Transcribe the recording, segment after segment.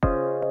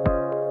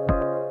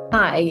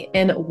Hi,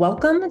 and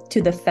welcome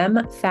to the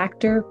Femme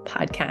Factor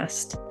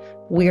podcast.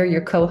 We're your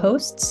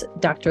co-hosts,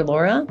 Dr.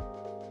 Laura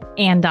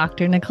and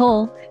Dr.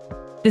 Nicole.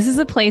 This is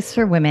a place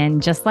for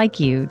women just like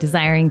you,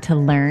 desiring to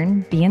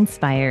learn, be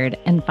inspired,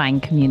 and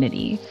find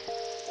community.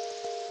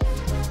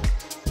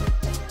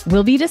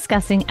 We'll be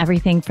discussing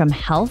everything from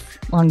health,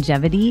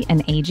 longevity,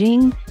 and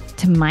aging,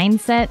 to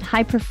mindset,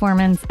 high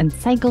performance, and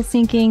cycle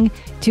syncing,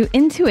 to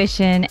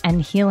intuition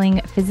and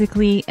healing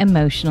physically,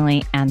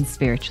 emotionally, and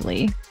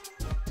spiritually.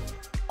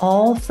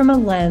 All from a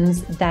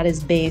lens that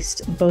is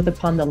based both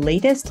upon the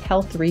latest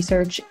health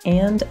research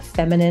and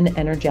feminine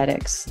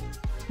energetics.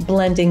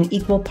 Blending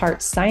equal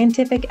parts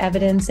scientific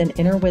evidence and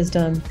inner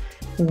wisdom,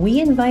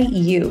 we invite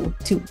you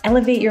to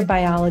elevate your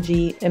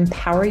biology,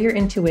 empower your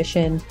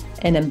intuition,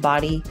 and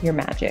embody your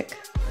magic.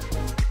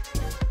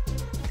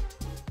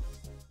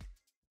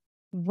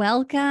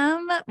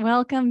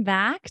 Welcome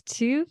back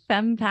to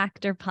Femme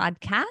Factor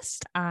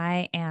Podcast.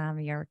 I am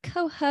your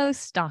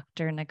co-host,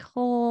 Dr.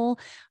 Nicole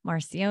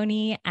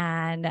Marcioni,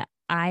 and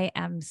I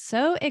am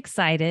so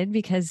excited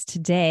because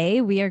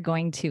today we are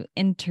going to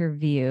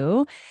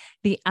interview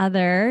the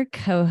other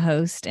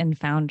co-host and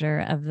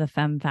founder of the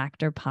Femme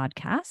Factor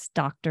Podcast,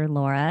 Dr.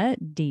 Laura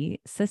D.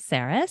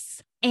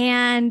 Caceres.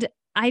 And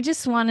I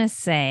just want to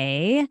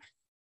say,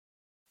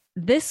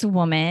 this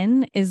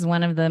woman is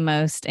one of the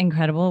most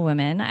incredible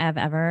women I've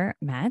ever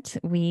met.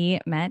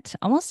 We met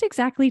almost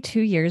exactly 2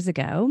 years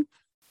ago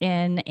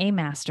in a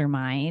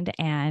mastermind,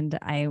 and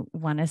I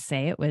want to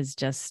say it was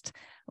just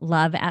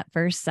love at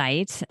first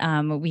sight.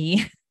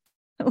 We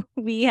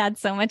had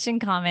so much in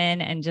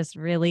common and just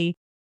really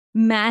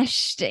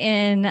meshed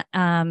in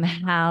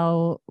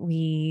how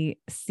we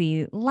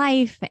see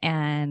life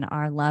and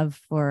our love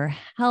for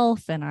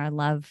health and our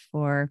love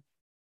for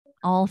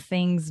all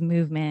things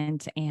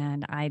movement.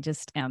 And I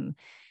just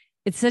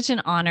it's such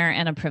an honor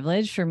and a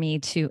privilege for me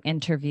to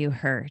interview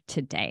her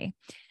today.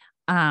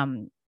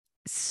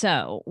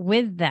 So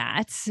with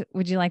that,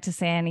 would you like to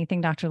say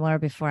anything, Dr. Laura,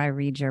 before I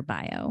read your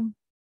bio?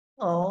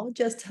 Oh,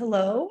 just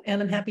hello,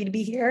 and I'm happy to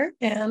be here,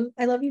 and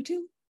I love you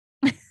too.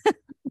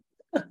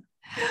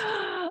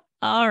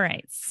 All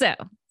right. So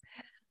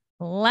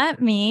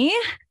let me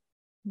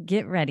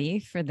get ready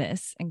for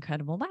this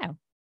incredible bio.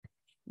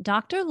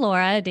 Dr.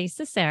 Laura D.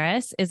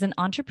 Caceres is an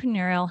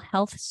entrepreneurial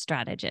health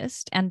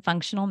strategist and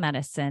functional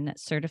medicine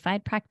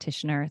certified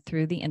practitioner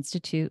through the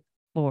Institute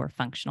for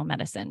Functional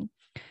Medicine.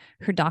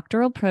 Her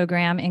doctoral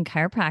program in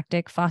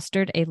chiropractic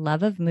fostered a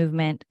love of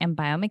movement and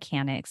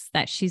biomechanics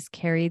that she's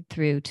carried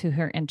through to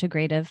her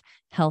integrative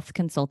health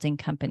consulting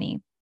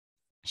company.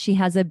 She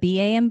has a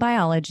BA in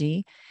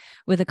biology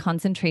with a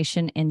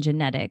concentration in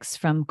genetics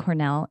from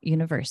Cornell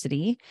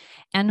University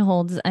and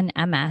holds an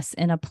MS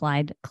in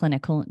applied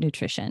clinical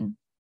nutrition.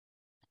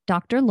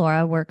 Dr.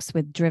 Laura works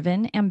with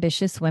driven,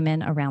 ambitious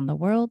women around the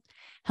world,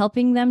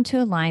 helping them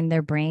to align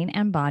their brain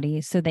and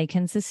body so they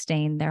can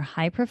sustain their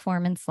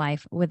high-performance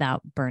life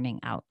without burning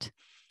out.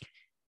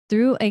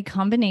 Through a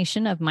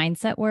combination of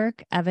mindset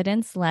work,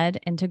 evidence-led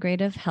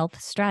integrative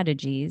health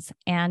strategies,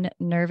 and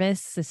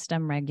nervous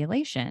system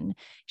regulation,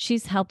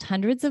 she's helped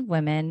hundreds of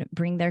women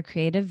bring their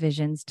creative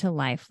visions to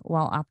life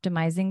while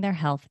optimizing their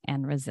health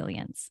and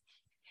resilience.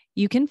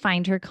 You can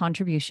find her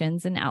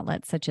contributions in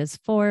outlets such as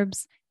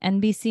Forbes,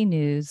 NBC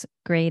News,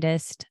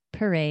 Greatest,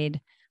 Parade,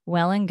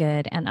 Well and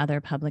Good, and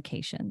other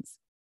publications.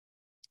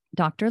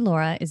 Dr.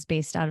 Laura is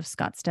based out of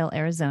Scottsdale,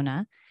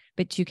 Arizona,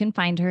 but you can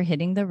find her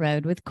hitting the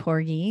road with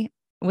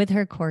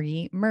her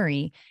corgi,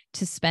 Murray,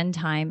 to spend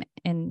time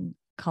in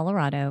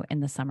Colorado in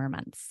the summer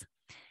months.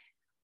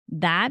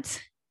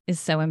 That is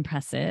so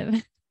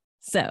impressive.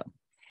 So,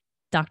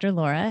 Dr.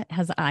 Laura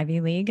has an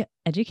Ivy League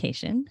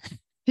education.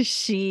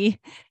 She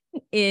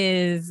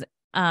is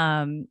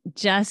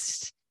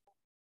just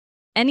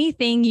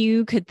anything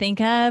you could think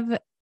of,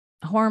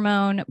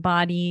 hormone,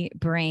 body,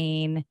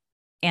 brain,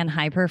 and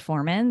high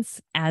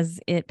performance as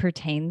it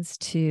pertains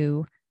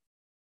to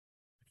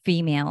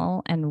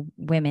female and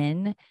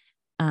women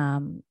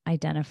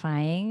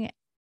identifying.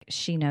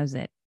 She knows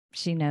it.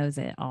 She knows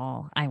it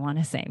all, I want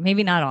to say.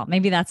 Maybe not all.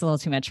 Maybe that's a little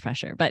too much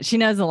pressure, but she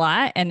knows a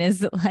lot and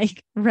is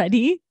like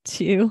ready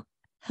to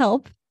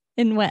help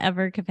in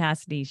whatever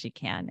capacity she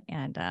can.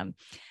 And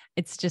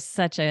it's just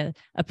such a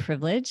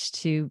privilege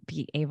to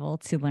be able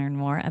to learn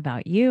more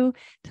about you,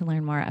 to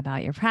learn more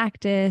about your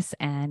practice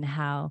and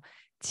how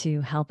to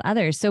help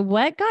others. So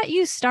what got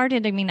you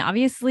started? I mean,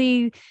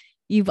 obviously,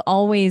 you've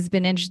always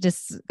been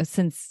interested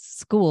since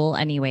school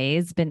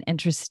anyways, been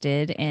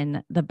interested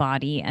in the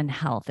body and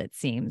health, it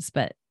seems.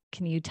 But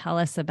can you tell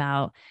us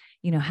about,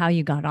 how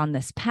you got on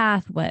this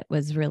path, what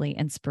was really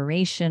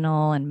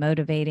inspirational and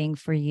motivating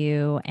for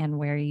you, and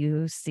where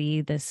you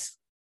see this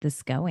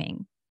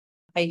going?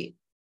 I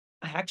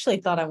actually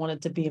thought I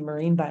wanted to be a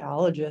marine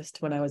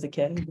biologist when I was a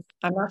kid.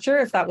 I'm not sure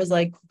if that was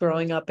like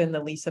growing up in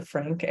the Lisa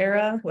Frank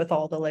era with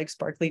all the like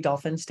sparkly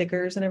dolphin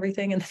stickers and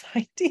everything in the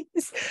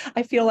 90s.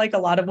 I feel like a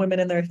lot of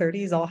women in their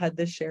 30s all had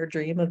this shared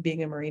dream of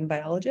being a marine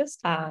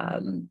biologist.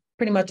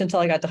 Pretty much until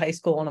I got to high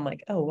school and I'm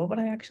like, oh, what would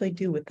I actually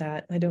do with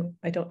that? I don't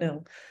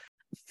know.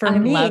 For I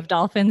me, love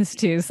dolphins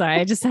too. Sorry,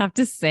 I just have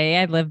to say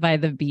I live by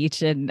the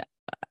beach, and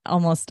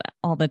almost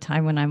all the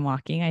time when I'm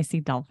walking, I see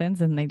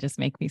dolphins and they just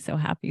make me so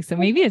happy. So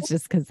maybe it's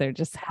just because they're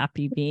just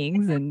happy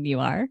beings and you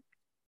are.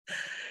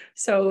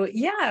 so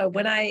yeah,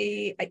 when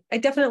I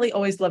definitely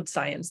always loved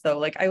science though.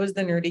 Like I was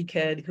the nerdy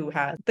kid who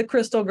had the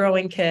crystal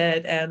growing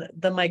kit and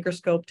the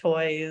microscope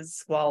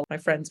toys while my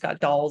friends got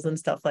dolls and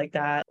stuff like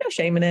that. No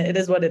shame in it. It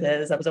is what it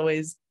is. I was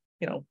always,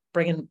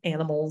 bringing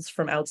animals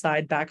from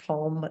outside back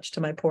home, much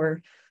to my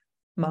poor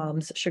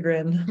mom's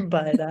chagrin.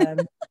 But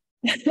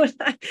when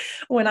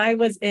when I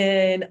was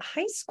in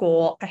high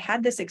school, I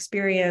had this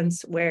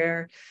experience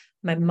where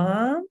my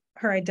mom,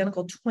 her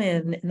identical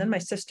twin, and then my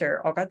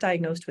sister all got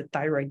diagnosed with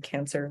thyroid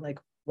cancer, like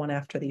one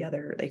after the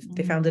other.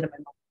 They found it in my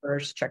mom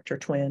first, checked her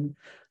twin,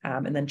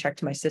 and then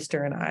checked my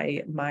sister and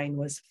I. Mine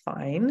was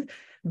fine,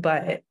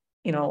 but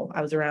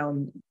I was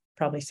around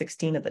probably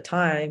 16 at the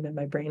time, and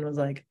my brain was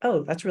like,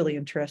 oh, that's really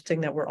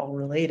interesting that we're all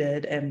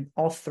related, and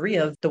all three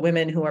of the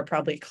women who are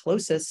probably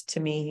closest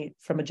to me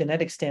from a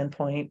genetic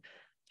standpoint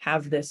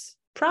have this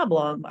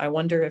problem. I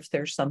wonder if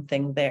there's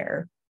something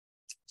there.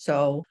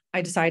 So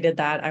I decided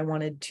that I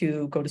wanted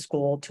to go to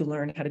school to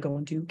learn how to go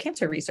and do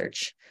cancer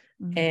research.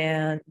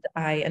 And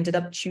I ended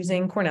up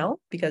choosing Cornell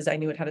because I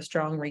knew it had a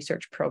strong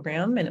research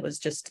program, and it was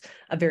just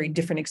a very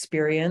different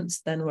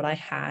experience than what I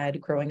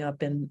had growing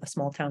up in a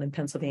small town in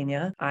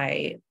Pennsylvania.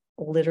 I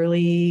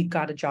literally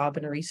got a job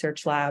in a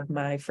research lab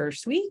my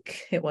first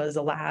week. It was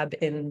a lab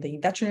in the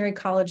veterinary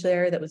college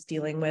there that was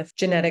dealing with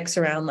genetics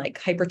around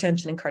like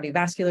hypertension and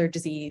cardiovascular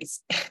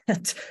disease.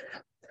 And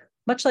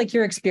much like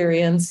your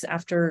experience,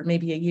 after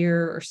maybe a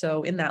year or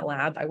so in that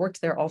lab, I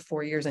worked there all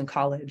 4 years in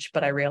college,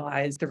 but I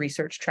realized the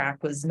research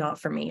track was not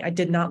for me. I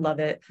did not love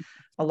it.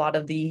 A lot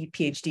of the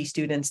PhD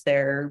students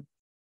there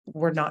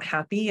were not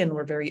happy and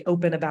were very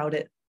open about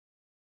it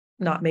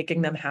not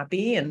making them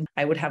happy. And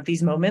I would have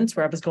these moments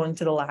where I was going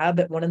to the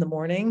lab at 1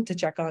 a.m. to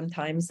check on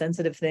time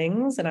sensitive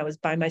things. And I was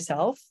by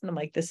myself and I'm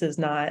like, this is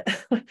not,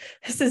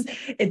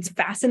 it's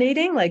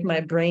fascinating. Like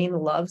my brain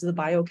loves the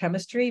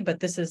biochemistry, but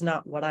this is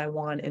not what I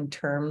want in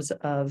terms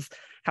of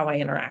how I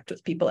interact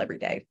with people every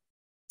day.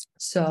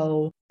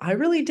 So I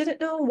really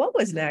didn't know what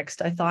was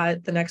next. I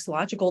thought the next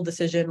logical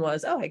decision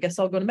was, oh, I guess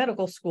I'll go to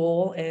medical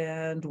school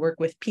and work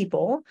with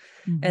people.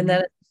 And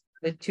then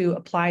to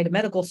apply to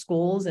medical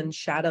schools and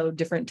shadow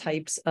different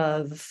types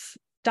of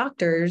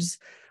doctors,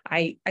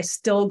 I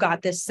still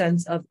got this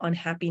sense of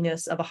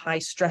unhappiness, of a high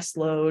stress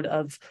load,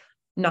 of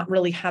not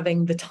really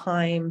having the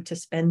time to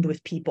spend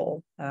with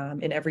people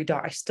in every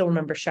doc. I still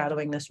remember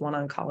shadowing this one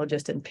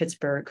oncologist in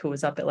Pittsburgh who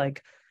was up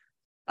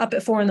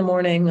at 4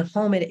 a.m,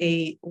 home at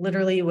 8,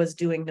 literally was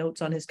doing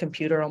notes on his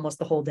computer almost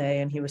the whole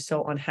day. And he was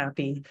so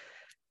unhappy.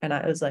 And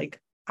I was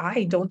like,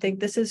 I don't think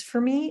this is for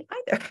me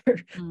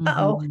either.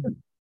 Uh-oh.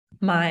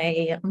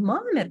 My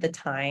mom at the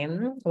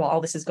time, while all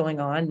this is going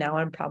on, now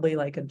I'm probably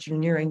like a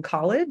junior in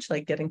college,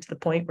 like getting to the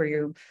point where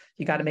you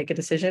got to make a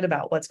decision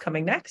about what's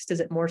coming next. Is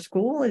it more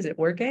school? Is it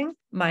working?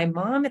 My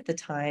mom at the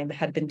time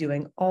had been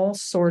doing all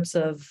sorts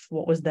of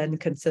what was then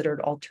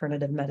considered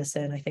alternative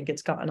medicine. I think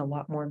it's gotten a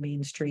lot more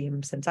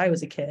mainstream since I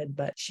was a kid,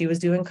 but she was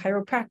doing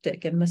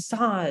chiropractic and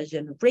massage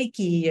and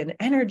Reiki and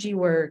energy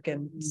work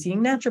and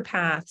seeing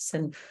naturopaths.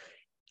 And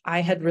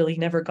I had really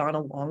never gone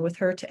along with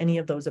her to any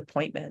of those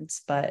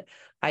appointments, but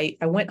I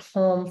went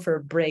home for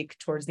a break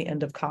towards the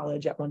end of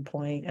college at one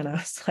point, and I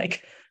was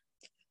like,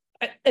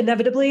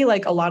 inevitably,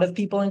 like a lot of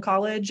people in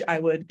college, I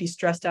would be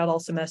stressed out all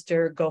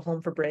semester, go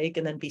home for break,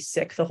 and then be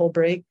sick the whole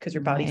break because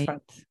your body's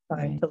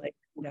trying to like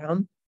cool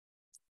down.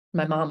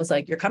 My mom was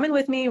like, you're coming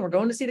with me. We're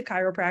going to see the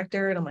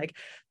chiropractor. And I'm like,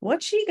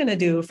 what's she going to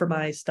do for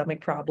my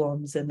stomach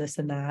problems and this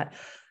and that?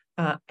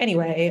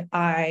 Anyway,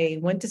 I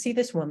went to see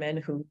this woman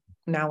who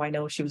now I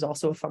know she was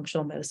also a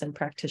functional medicine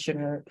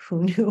practitioner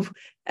who knew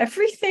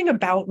everything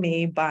about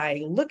me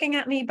by looking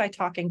at me, by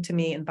talking to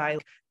me, and by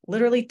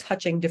literally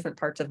touching different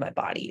parts of my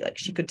body. Like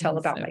she could tell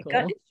about my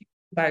gut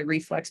by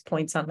reflex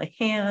points on my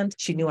hand.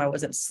 She knew I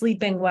wasn't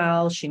sleeping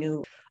well. She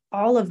knew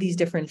all of these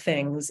different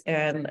things.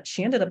 And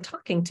she ended up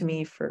talking to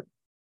me for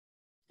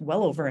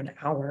well over an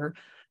hour.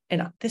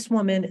 And this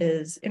woman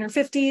is in her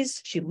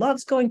 50s. She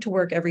loves going to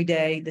work every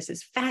day. This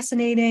is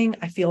fascinating.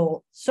 I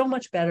feel so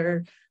much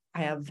better.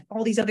 I have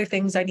all these other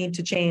things I need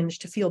to change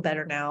to feel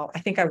better now. I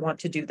think I want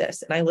to do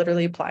this. And I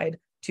literally applied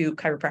to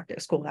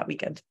chiropractic school that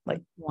weekend.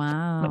 Like,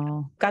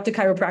 wow. Got to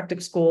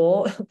chiropractic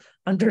school,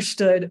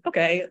 understood,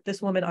 okay,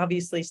 this woman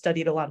obviously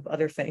studied a lot of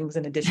other things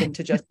in addition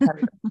to just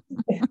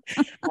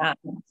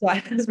so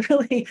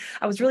I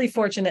was really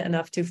fortunate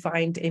enough to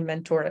find a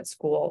mentor at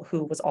school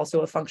who was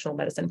also a functional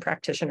medicine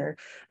practitioner.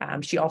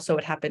 She also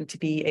had happened to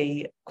be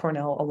a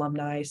Cornell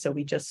alumni, so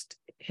we just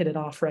hit it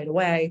off right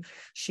away.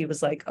 She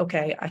was like,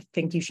 okay, I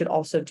think you should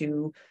also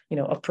do,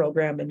 a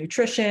program in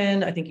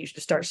nutrition. I think you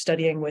should start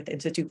studying with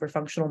Institute for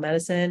Functional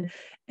Medicine.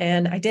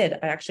 And I did.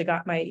 I actually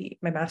got my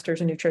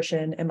master's in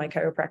nutrition and my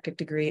chiropractic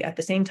degree at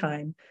the same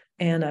time.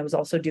 And I was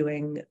also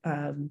doing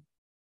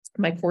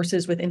my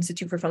courses with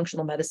Institute for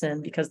Functional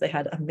Medicine because they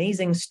had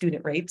amazing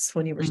student rates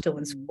when you were still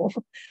in school.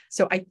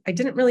 So I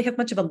didn't really have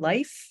much of a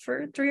life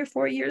for 3 or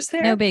 4 years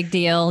there. No big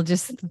deal.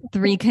 Just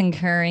 3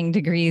 concurring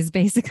degrees,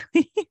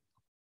 basically.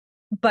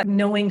 But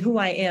knowing who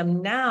I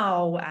am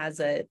now as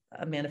a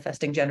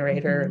manifesting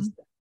generator,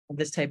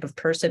 this type of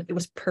person, it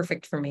was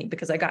perfect for me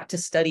because I got to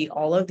study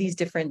all of these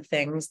different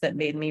things that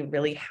made me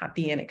really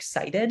happy and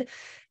excited.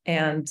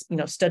 And,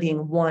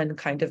 studying one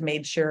kind of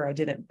made sure I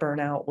didn't burn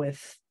out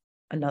with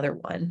another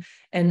one.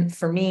 And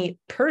for me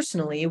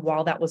personally,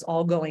 while that was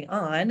all going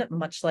on,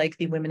 much like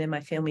the women in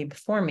my family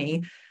before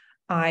me,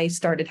 I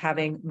started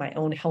having my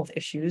own health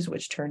issues,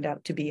 which turned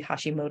out to be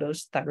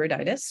Hashimoto's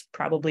thyroiditis,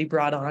 probably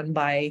brought on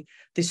by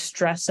the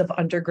stress of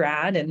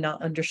undergrad and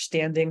not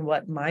understanding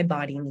what my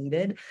body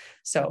needed.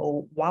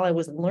 So while I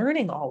was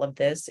learning all of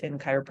this in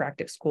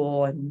chiropractic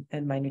school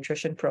and my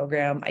nutrition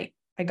program, I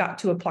got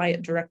to apply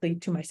it directly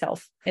to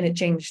myself, and it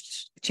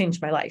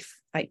changed my life.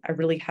 I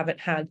really haven't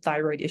had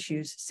thyroid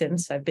issues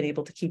since. I've been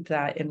able to keep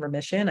that in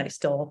remission. I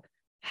still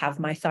have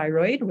my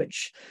thyroid,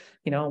 which,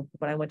 when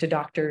I went to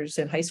doctors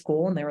in high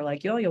school and they were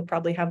like, you'll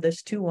probably have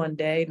this too one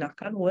day, knock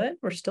on wood,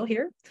 we're still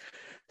here.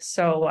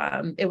 So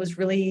it was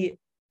really,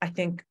 I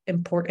think,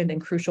 important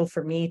and crucial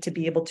for me to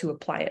be able to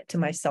apply it to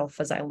myself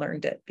as I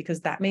learned it,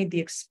 because that made the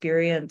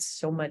experience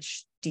so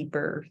much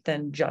deeper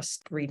than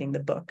just reading the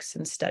books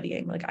and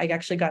studying. Like I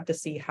actually got to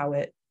see how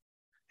it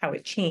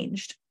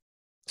changed.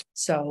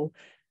 So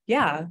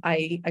yeah,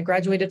 I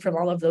graduated from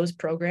all of those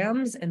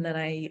programs, and then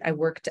I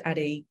worked at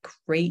a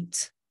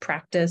great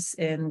practice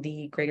in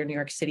the greater New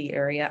York City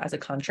area as a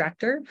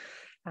contractor.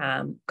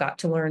 Got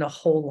to learn a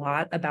whole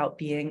lot about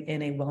being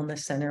in a wellness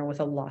center with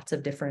lots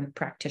of different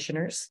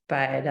practitioners.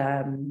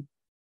 But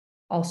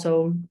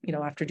also,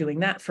 after doing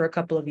that for a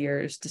couple of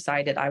years,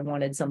 decided I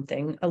wanted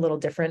something a little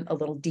different, a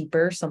little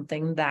deeper,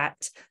 something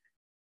that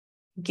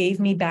gave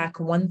me back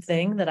one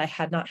thing that I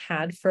had not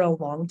had for a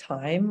long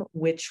time,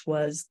 which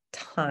was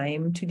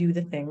time to do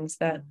the things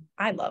that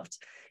I loved.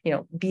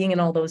 Being in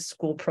all those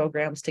school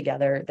programs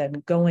together,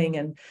 then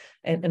going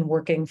and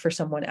working for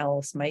someone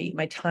else,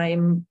 my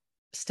time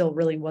still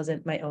really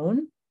wasn't my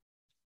own.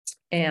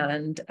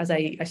 And as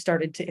I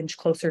started to inch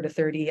closer to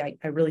 30,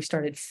 I really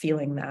started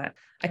feeling that.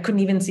 I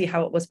couldn't even see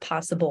how it was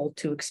possible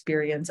to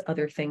experience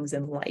other things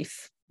in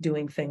life,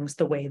 doing things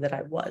the way that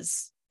I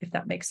was, if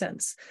that makes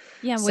sense.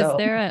 Yeah. Was So,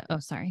 there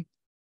was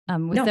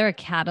there a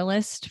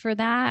catalyst for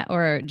that,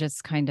 or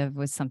just kind of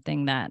was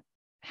something that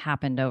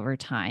happened over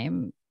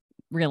time,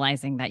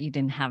 realizing that you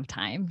didn't have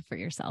time for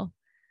yourself?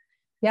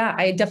 Yeah,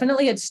 I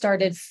definitely had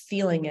started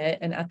feeling it.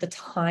 And at the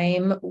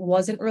time,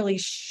 wasn't really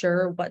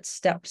sure what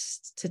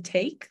steps to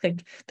take.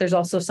 Like there's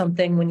also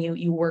something when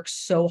you work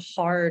so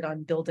hard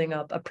on building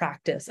up a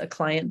practice, a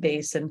client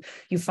base, and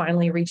you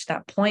finally reach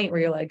that point where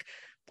you're like,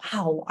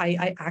 wow,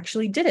 I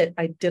actually did it.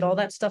 I did all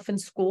that stuff in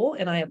school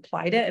and I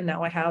applied it. And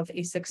now I have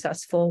a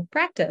successful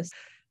practice.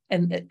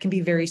 And it can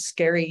be very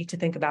scary to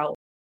think about,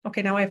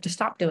 okay, now I have to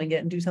stop doing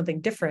it and do something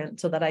different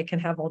so that I can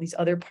have all these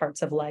other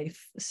parts of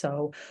life.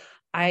 So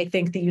I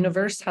think the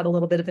universe had a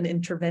little bit of an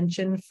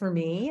intervention for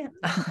me.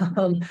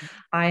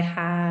 I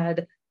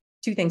had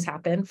 2 things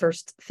happen.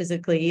 First,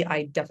 physically,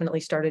 I definitely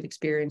started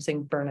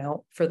experiencing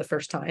burnout for the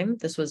first time.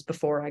 This was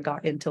before I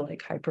got into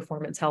like high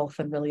performance health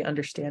and really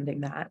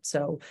understanding that.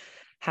 So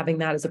having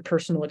that as a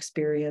personal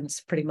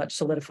experience pretty much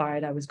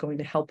solidified I was going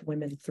to help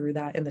women through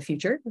that in the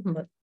future,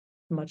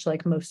 much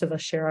like most of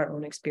us share our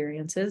own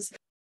experiences.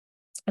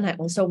 And I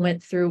also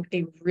went through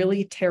a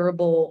really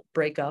terrible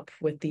breakup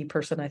with the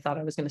person I thought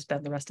I was going to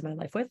spend the rest of my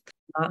life with.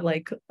 Not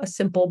like a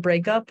simple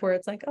breakup where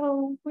it's like,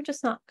 oh, we're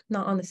just not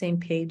on the same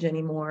page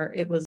anymore.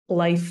 It was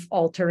life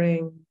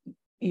altering.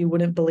 You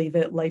wouldn't believe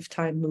it,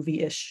 Lifetime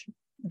movie-ish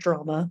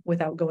drama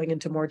without going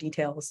into more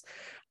details.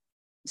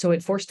 So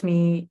it forced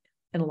me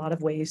in a lot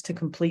of ways to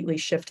completely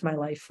shift my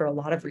life for a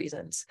lot of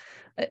reasons.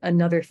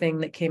 Another thing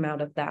that came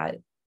out of that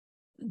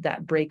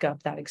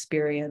breakup, that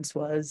experience,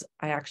 was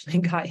I actually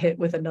got hit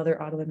with another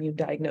autoimmune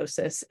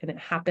diagnosis, and it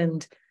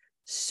happened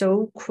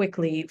so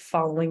quickly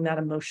following that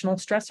emotional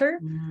stressor.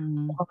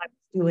 While I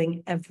was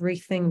doing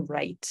everything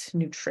right,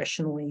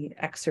 nutritionally,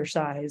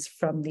 exercise,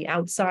 from the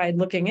outside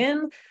looking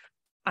in,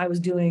 I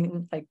was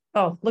doing like,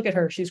 oh, look at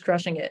her, she's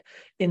crushing it.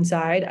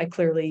 Inside, I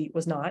clearly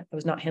was not. I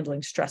was not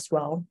handling stress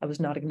well. I was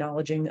not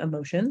acknowledging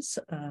emotions,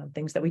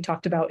 things that we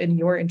talked about in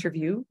your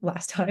interview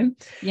last time.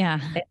 Yeah.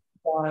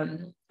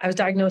 I was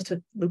diagnosed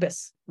with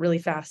lupus really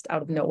fast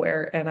out of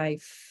nowhere. And I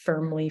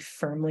firmly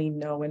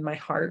know in my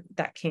heart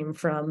that came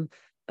from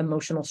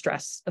emotional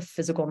stress, a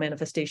physical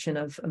manifestation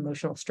of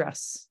emotional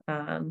stress.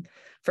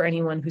 For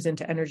anyone who's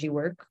into energy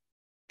work,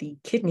 the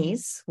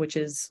kidneys, which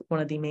is one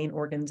of the main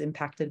organs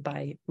impacted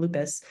by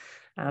lupus,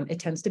 it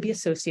tends to be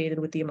associated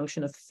with the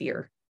emotion of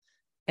fear.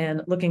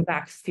 And looking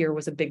back, fear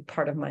was a big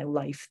part of my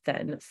life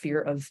then.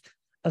 Fear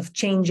of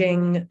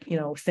changing,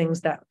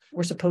 things that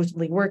were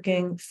supposedly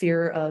working,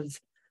 fear of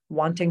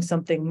wanting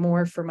something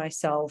more for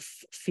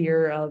myself,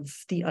 fear of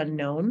the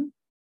unknown.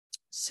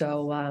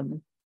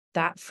 So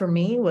that for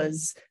me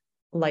was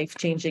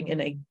life-changing in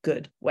a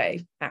good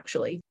way,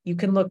 actually. You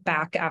can look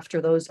back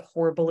after those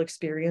horrible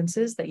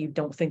experiences that you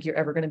don't think you're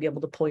ever going to be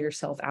able to pull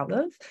yourself out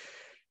of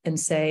and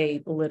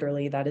say,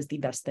 literally, that is the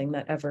best thing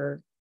that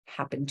ever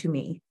happened to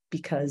me.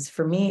 Because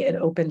for me, it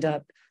opened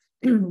up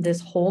this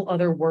whole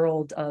other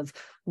world of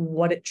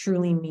what it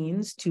truly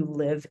means to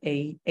live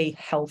a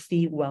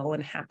healthy, well,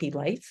 and happy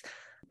life.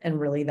 And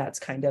really, that's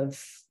kind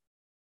of,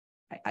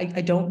 I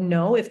don't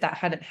know if that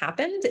hadn't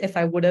happened, if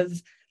I would have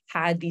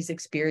had these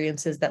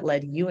experiences that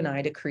led you and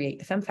I to create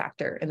the Femme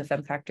Factor, and the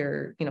Femme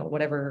Factor,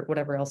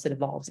 whatever else it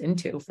evolves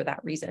into for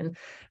that reason,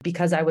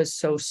 because I was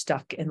so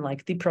stuck in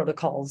like the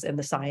protocols and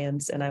the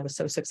science, and I was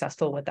so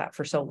successful with that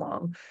for so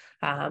long.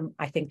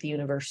 I think the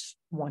universe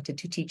wanted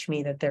to teach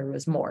me that there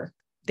was more,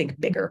 think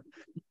bigger.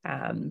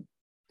 And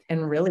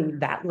really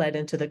that led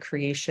into the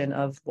creation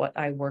of what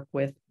I work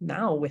with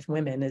now with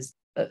women, is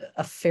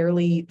a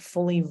fairly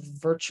fully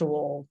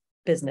virtual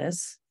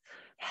business,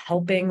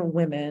 helping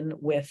women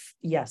with,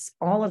 yes,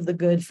 all of the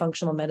good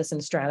functional medicine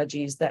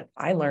strategies that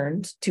I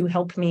learned to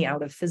help me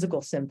out of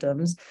physical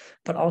symptoms,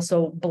 but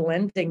also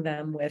blending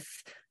them with,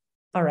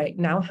 all right,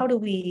 now how do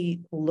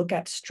we look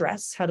at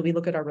stress? How do we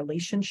look at our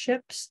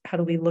relationships? How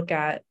do we look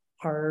at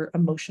our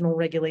emotional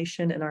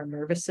regulation and our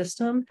nervous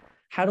system?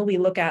 How do we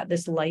look at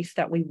this life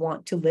that we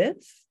want to live,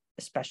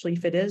 especially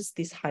if it is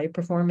this high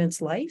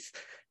performance life,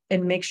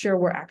 and make sure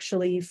we're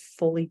actually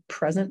fully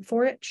present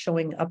for it,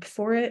 showing up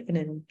for it, and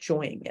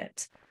enjoying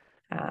it,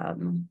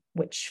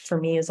 which for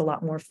me is a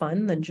lot more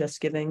fun than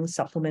just giving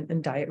supplement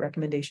and diet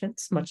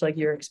recommendations, much like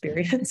your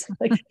experience.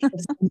 Like,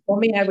 if someone told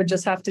me I would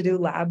just have to do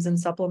labs and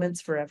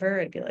supplements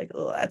forever, I'd be like,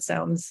 oh, that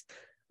sounds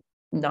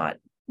not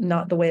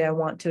the way I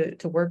want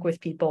to work with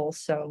people.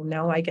 So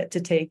now I get to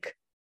take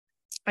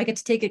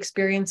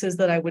experiences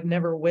that I would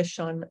never wish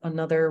on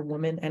another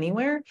woman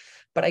anywhere,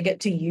 but I get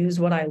to use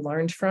what I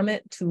learned from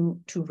it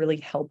to really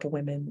help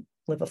women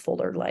live a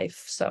fuller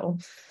life. So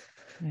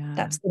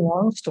that's the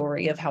long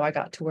story of how I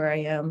got to where I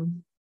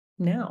am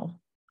now.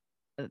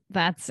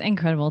 That's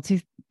incredible.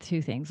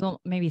 Two things. Well,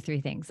 maybe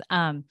three things.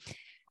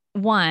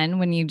 One,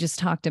 when you just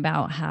talked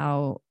about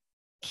how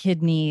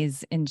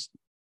kidneys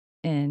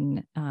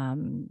in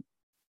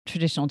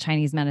traditional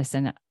Chinese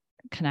medicine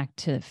connect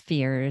to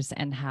fears,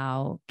 and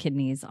how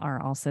kidneys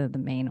are also the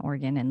main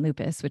organ in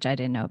lupus, which I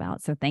didn't know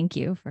about. So thank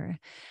you for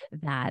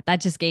that.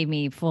 That just gave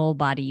me full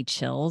body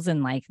chills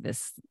and like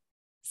this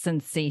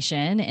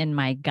sensation in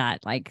my gut.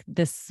 Like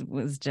this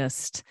was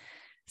just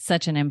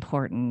such an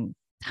important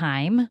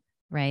time,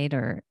 right?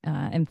 Or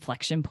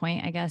inflection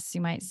point, I guess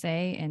you might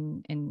say,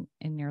 in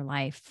your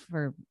life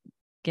for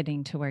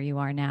getting to where you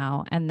are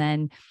now. And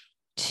then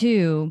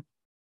two,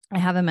 I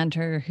have a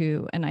mentor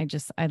who, and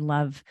I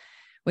love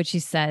what she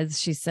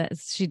says. She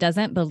says she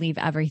doesn't believe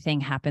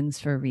everything happens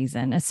for a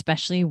reason,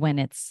 especially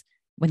when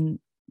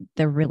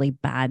they're really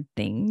bad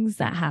things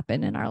that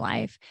happen in our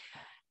life.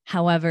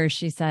 However,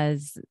 she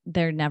says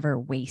they're never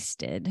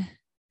wasted,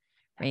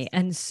 right?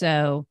 And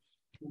so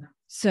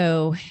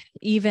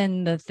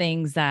even the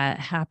things that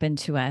happened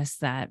to us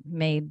that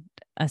made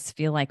us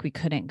feel like we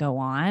couldn't go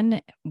on,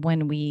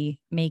 when we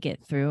make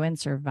it through and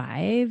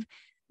survive,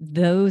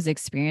 those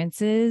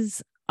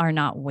experiences are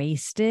not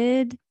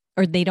wasted,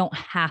 or they don't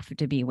have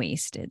to be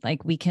wasted.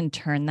 Like we can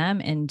turn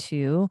them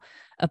into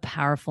a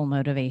powerful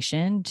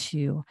motivation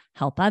to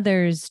help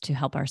others, to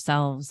help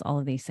ourselves, all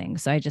of these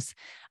things. So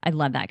I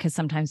love that, because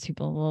sometimes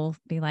people will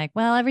be like,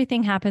 well,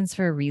 everything happens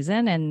for a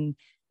reason. And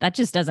that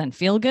just doesn't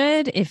feel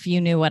good if you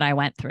knew what I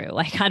went through.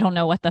 Like, I don't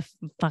know what the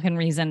fucking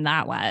reason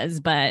that was,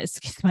 but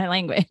excuse my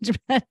language,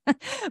 but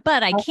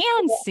I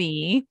can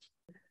see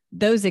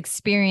those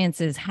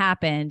experiences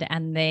happened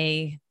and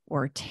they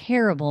were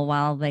terrible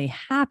while they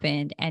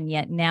happened. And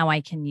yet now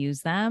I can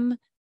use them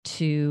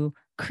to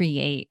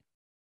create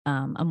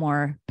a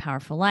more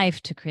powerful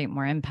life, to create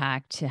more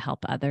impact, to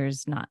help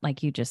others, not,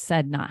 like you just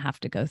said, not have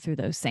to go through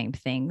those same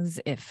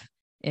things if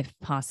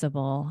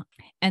possible.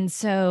 And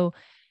so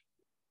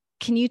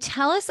can you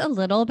tell us a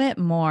little bit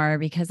more,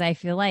 because I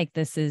feel like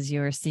this is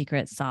your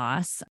secret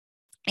sauce,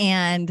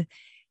 and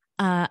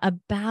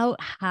about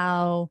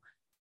how,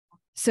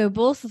 so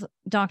both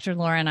Dr.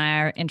 Laura and I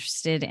are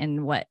interested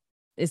in what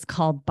is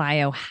called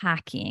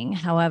biohacking,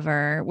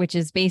 however, which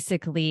is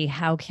basically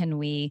how can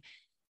we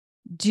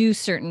do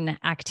certain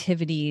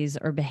activities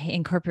or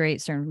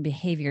incorporate certain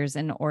behaviors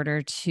in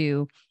order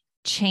to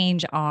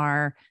change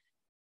our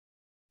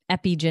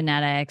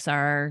epigenetics,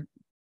 our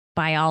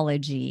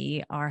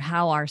biology, or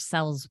how our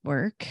cells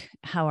work,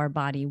 how our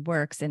body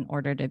works, in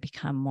order to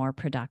become more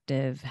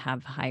productive,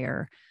 have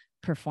higher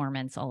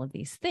performance, all of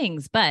these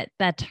things. But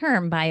that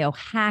term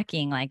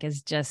biohacking, like,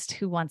 is just,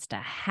 who wants to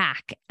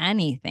hack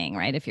anything,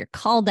 right? If you're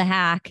called to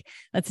hack,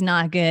 that's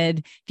not good.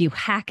 If you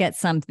hack at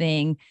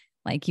something,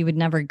 like, you would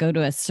never go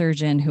to a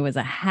surgeon who is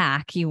a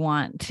hack. You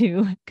want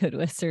to go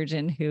to a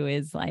surgeon who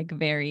is like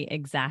very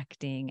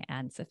exacting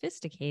and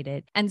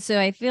sophisticated. And so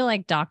I feel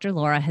like Dr.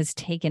 Laura has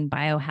taken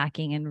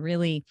biohacking and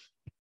really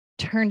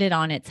turned it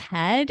on its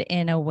head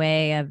in a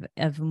way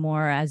of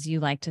more, as you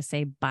like to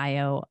say,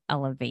 bio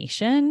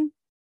elevation.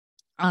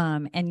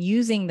 and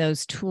using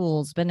those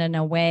tools, but in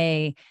a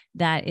way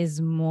that is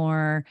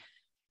more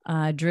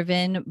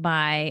driven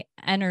by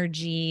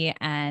energy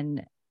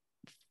and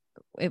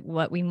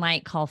what we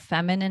might call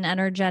feminine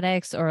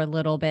energetics, or a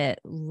little bit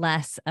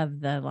less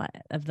of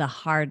the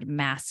hard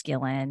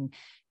masculine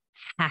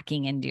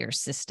hacking into your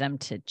system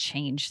to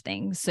change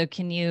things. So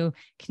can you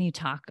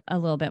talk a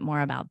little bit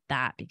more about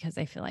that? Because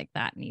I feel like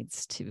that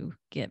needs to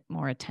get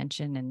more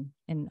attention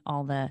in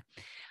all the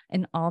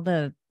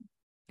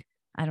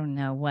I don't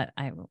know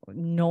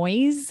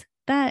noise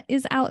that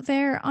is out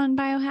there on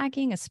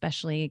biohacking,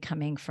 especially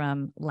coming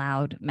from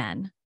loud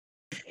men.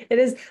 It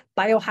is.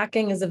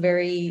 Biohacking is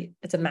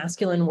it's a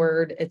masculine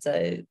word. It's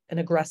an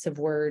aggressive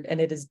word, and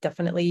it is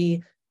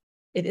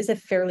a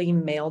fairly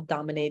male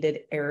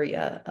dominated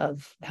area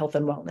of health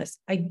and wellness.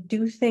 I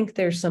do think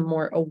there's some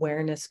more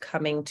awareness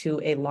coming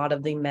to a lot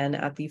of the men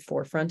at the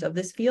forefront of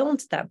this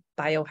field that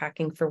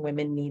biohacking for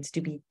women needs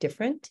to be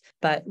different.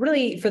 But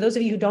really, for those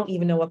of you who don't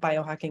even know what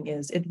biohacking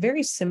is, it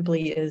very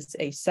simply is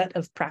a set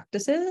of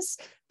practices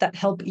that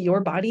help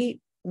your body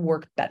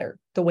work better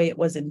the way it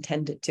was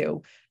intended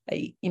to.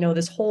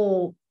 This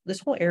whole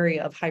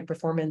area of high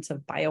performance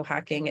of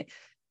biohacking,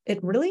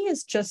 it really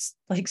is just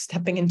like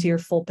stepping into your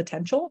full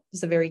potential.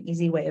 It's a very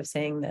easy way of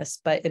saying this,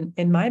 but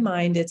in my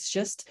mind, it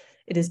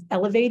is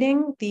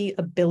elevating the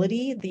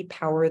ability, the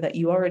power that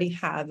you already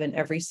have in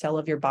every cell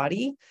of your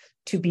body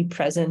to be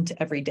present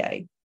every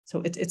day.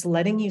 So it's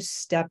letting you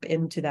step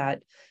into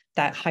that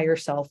higher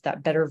self,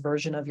 that better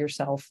version of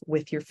yourself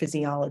with your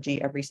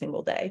physiology every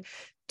single day.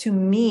 To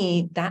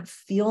me, that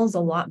feels a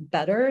lot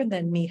better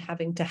than me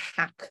having to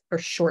hack or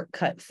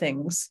shortcut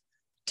things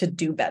to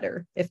do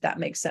better, if that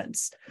makes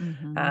sense.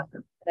 Mm-hmm.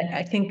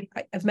 I think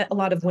I've met a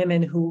lot of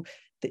women who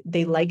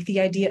they like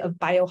the idea of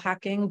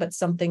biohacking, but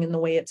something in the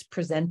way it's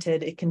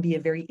presented, it can be a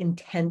very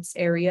intense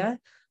area.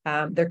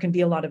 There can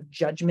be a lot of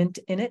judgment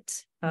in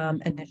it.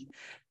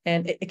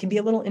 And it can be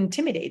a little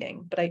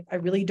intimidating, but I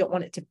really don't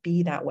want it to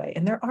be that way.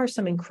 And there are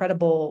some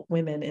incredible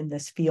women in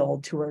this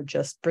field who are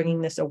just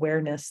bringing this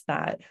awareness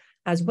that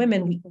as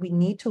women, we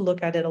need to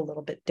look at it a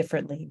little bit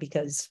differently,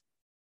 because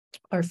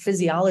our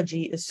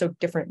physiology is so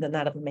different than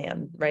that of a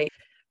man, right?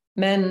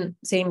 Men,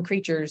 same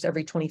creatures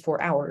every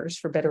 24 hours,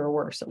 for better or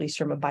worse, at least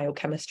from a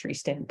biochemistry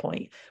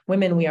standpoint.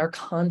 Women, we are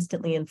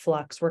constantly in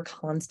flux. We're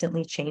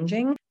constantly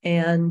changing.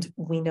 And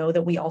we know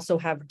that we also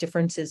have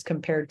differences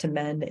compared to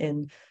men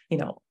in,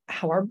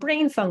 how our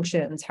brain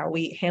functions, how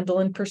we handle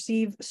and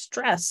perceive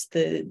stress,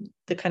 the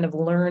kind of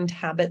learned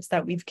habits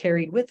that we've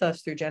carried with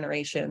us through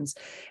generations.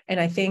 And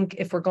I think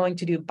if we're going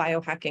to do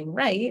biohacking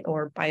right,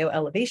 or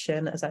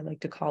bioelevation, as I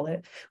like to call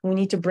it, we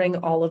need to bring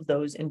all of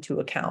those into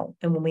account.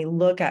 And when we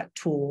look at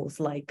tools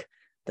like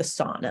the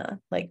sauna,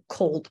 like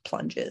cold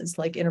plunges,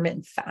 like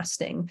intermittent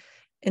fasting,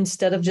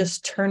 instead of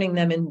just turning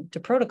them into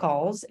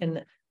protocols,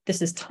 and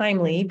this is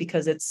timely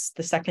because it's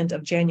the 2nd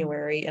of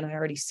January, and I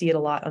already see it a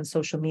lot on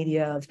social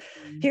media of,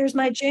 here's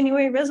my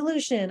January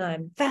resolution.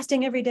 I'm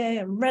fasting every day.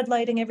 I'm red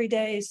lighting every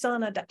day,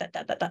 sauna, da, da,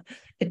 da, da, da.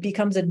 It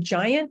becomes a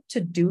giant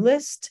to-do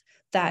list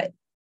that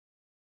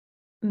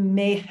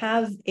may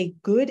have a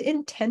good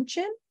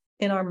intention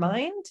in our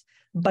mind,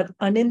 but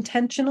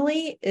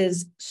unintentionally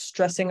is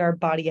stressing our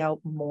body out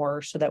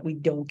more so that we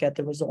don't get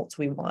the results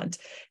we want.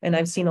 And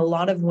I've seen a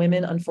lot of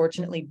women,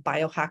 unfortunately,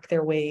 biohack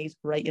their ways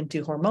right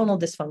into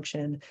hormonal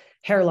dysfunction,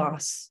 hair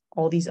loss,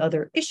 all these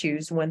other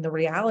issues, when the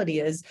reality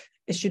is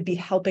it should be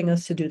helping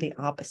us to do the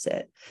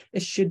opposite.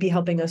 It should be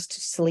helping us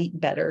to sleep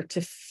better,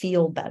 to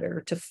feel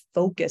better, to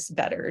focus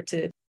better,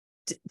 to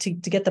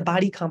get the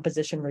body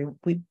composition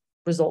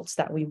results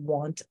that we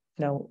want,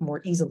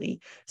 more easily.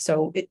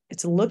 So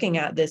it's looking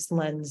at this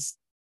lens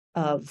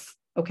of,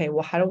 okay,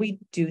 well, how do we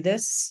do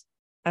this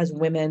as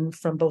women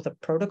from both a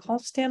protocol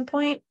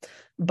standpoint,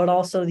 but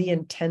also the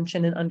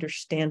intention and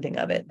understanding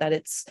of it, that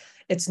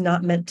it's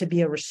not meant to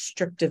be a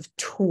restrictive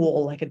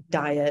tool like a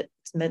diet.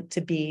 It's meant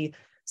to be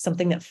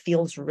something that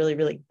feels really,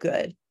 really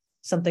good,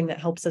 something that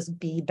helps us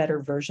be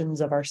better versions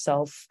of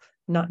ourselves,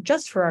 not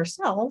just for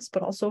ourselves,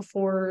 but also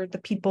for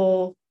the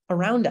people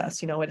around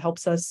us. It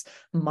helps us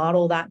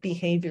model that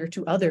behavior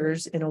to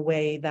others in a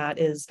way that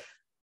is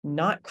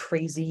not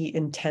crazy,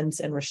 intense,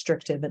 and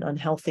restrictive and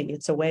unhealthy.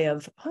 It's a way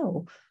of,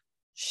 oh,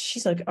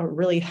 she's like a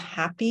really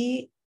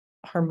happy,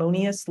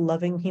 harmonious,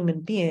 loving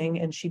human being,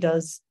 and she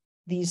does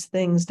these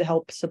things to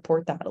help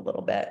support that a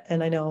little bit.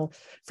 And I know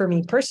for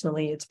me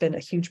personally, it's been a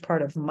huge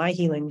part of my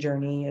healing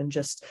journey, and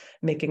just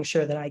making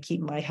sure that I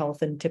keep my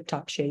health in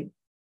tip-top shape,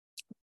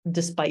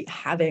 despite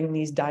having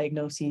these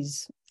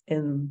diagnoses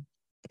in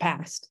the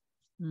past.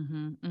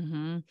 Mm-hmm,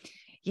 mm-hmm.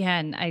 Yeah.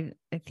 And I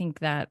think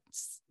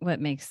that's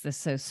what makes this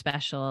so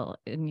special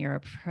in your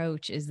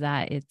approach, is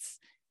that it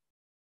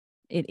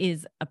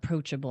is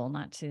approachable,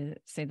 not to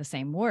say the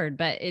same word,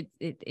 but it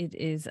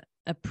is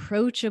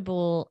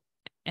approachable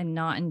and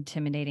not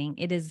intimidating.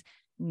 It is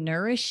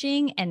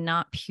nourishing and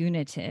not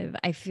punitive.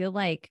 I feel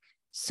like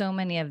so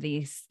many of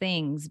these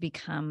things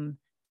become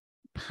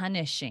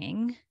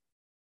punishing,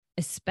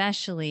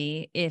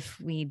 especially if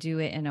we do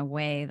it in a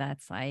way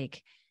that's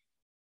like,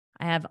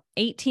 I have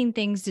 18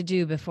 things to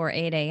do before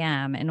 8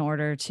 a.m. in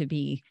order to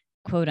be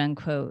quote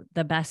unquote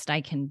the best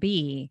I can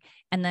be.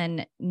 And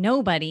then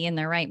nobody in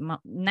their right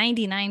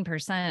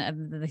 99%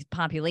 of the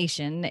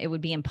population, it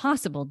would be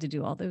impossible to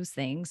do all those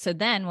things. So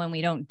then when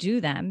we don't do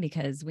them,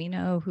 because we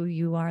know who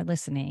you are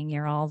listening,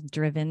 you're all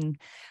driven,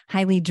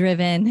 highly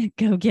driven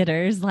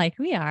go-getters like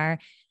we are.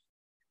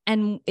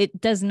 And it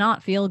does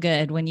not feel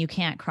good when you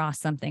can't cross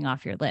something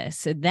off your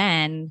list. So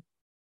then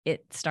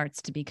it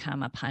starts to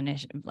become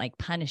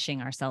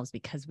punishing ourselves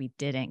because we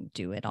didn't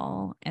do it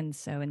all. And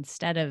so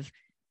instead of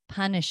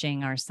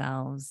punishing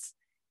ourselves,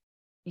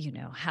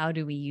 how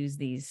do we use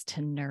these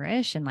to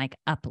nourish and like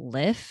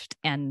uplift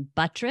and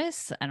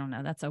buttress? I don't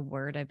know. That's a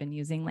word I've been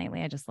using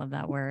lately. I just love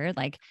that word.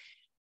 Like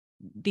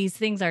these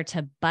things are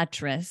to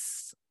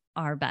buttress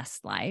our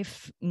best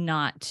life,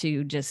 not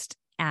to just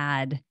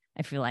add,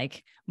 I feel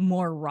like,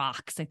 more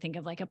rocks. I think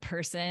of like a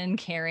person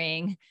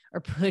carrying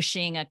or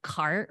pushing a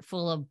cart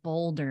full of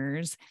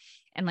boulders.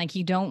 And like,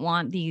 you don't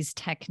want these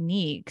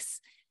techniques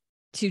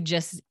to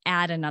just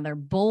add another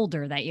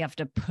boulder that you have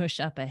to push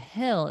up a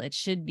hill. It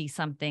should be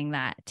something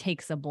that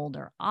takes a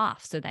boulder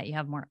off so that you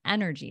have more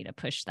energy to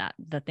push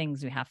the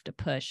things we have to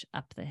push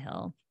up the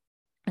hill.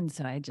 And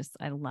so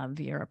I love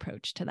your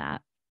approach to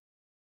that.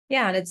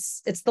 Yeah. And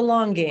it's the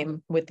long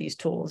game with these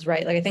tools,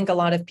 right? Like I think a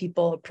lot of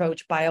people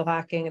approach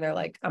biohacking and they're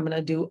like, I'm going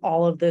to do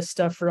all of this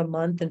stuff for a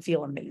month and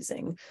feel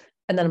amazing.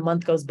 And then a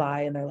month goes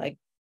by and they're like,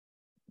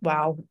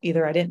 wow,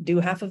 either I didn't do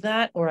half of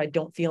that or I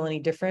don't feel any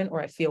different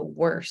or I feel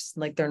worse.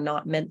 Like they're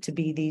not meant to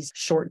be these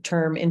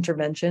short-term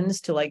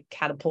interventions to like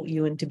catapult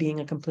you into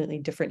being a completely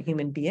different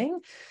human being.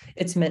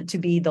 It's meant to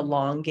be the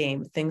long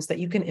game, things that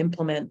you can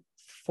implement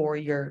for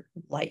your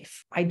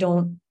life. I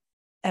don't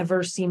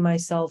ever see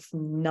myself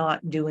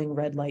not doing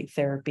red light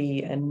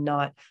therapy and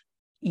not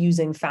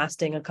using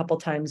fasting a couple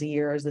times a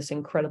year as this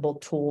incredible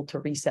tool to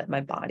reset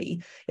my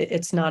body.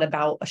 It's not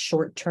about a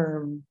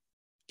short-term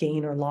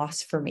gain or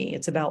loss for me.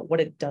 It's about what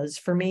it does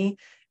for me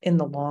in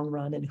the long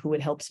run and who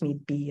it helps me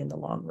be in the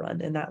long run.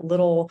 And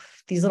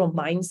these little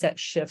mindset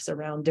shifts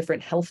around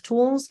different health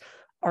tools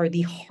are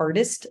the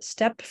hardest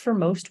step for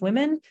most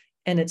women.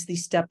 And it's the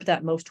step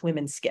that most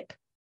women skip.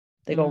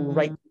 They go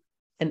right.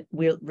 And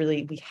we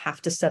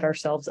have to set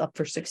ourselves up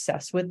for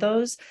success with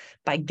those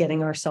by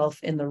getting ourselves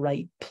in the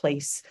right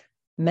place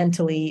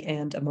mentally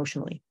and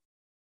emotionally.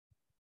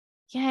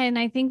 Yeah. And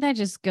I think that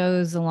just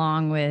goes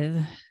along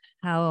with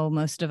how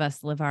most of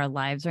us live our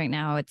lives right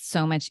now. It's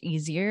so much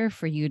easier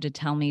for you to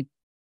tell me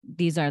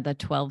these are the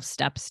 12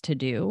 steps to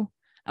do.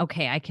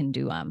 Okay, I can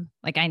do them.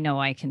 Like I know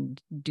I can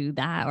do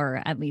that,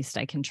 or at least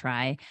I can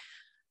try,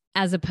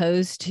 as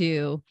opposed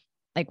to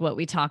like what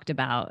we talked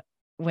about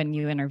when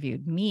you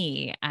interviewed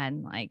me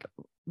and like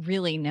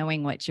really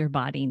knowing what your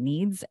body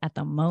needs at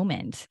the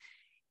moment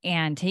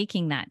and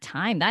taking that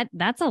time.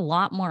 That's a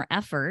lot more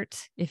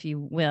effort, if you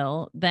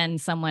will, than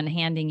someone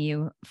handing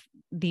you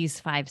these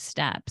 5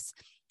 steps.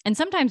 And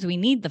sometimes we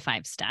need the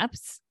 5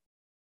 steps,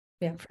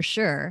 yeah, for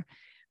sure.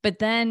 But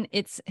then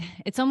it's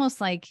almost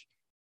like,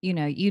 you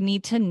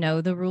need to know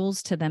the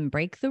rules to then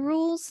break the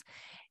rules.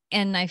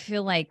 And I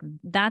feel like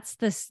that's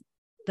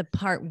the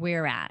part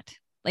we're at.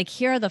 Like,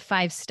 here are the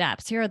 5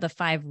 steps. Here are the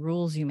 5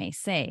 rules, you may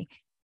say.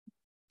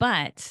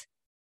 But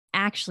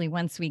actually,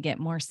 once we get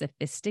more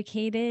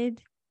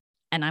sophisticated,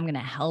 and I'm going to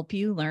help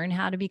you learn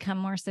how to become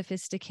more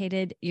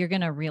sophisticated, you're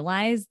going to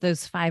realize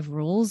those 5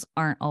 rules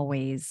aren't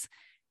always,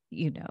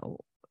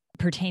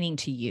 pertaining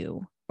to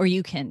you, or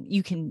you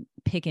can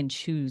pick and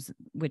choose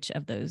which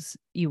of those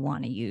you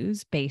want to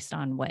use based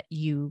on what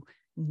you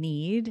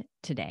need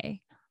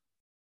today.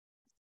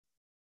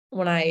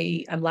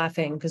 I'm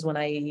laughing because when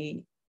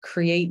I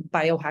create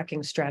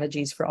biohacking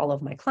strategies for all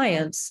of my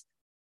clients,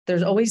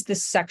 there's always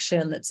this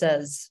section that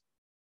says,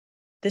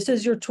 this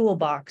is your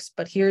toolbox,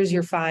 but here's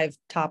your 5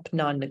 top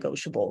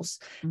non-negotiables.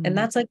 Mm-hmm. And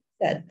that's, like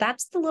I said,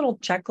 that's the little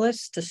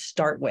checklist to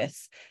start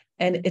with.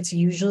 And it's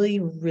usually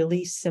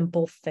really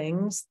simple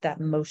things that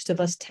most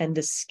of us tend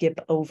to skip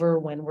over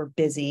when we're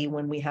busy,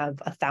 when we have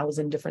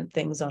 1,000 different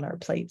things on our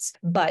plates.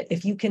 But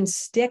if you can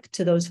stick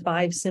to those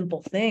 5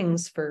 simple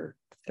things for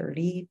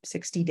 30,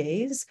 60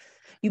 days,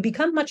 you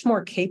become much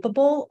more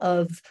capable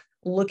of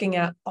looking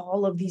at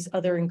all of these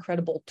other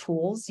incredible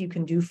tools you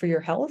can do for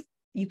your health.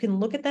 You can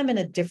look at them in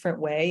a different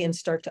way and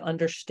start to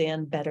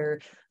understand better.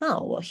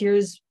 Oh, well,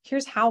 here's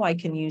how I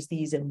can use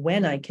these and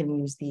when I can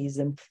use these.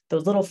 And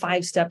those little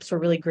 5 steps were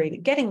really great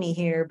at getting me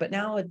here, but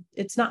now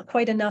it's not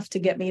quite enough to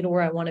get me to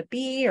where I want to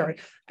be, or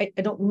I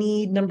don't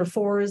need number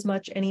 4 as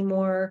much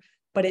anymore.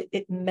 But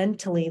it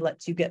mentally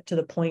lets you get to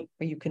the point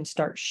where you can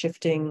start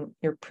shifting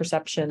your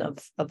perception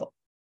of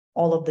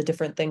all of the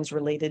different things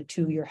related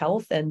to your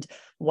health and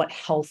what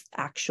health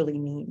actually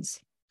means.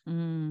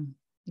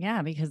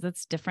 Yeah, because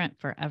it's different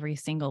for every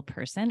single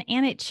person,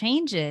 and it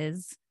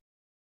changes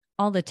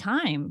all the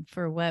time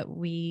for what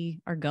we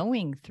are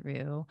going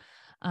through.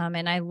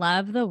 And I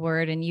love the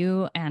word, and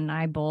you and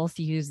I both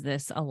use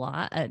this a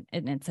lot, and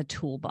it's a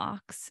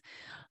toolbox,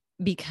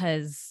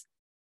 because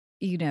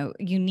you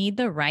need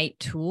the right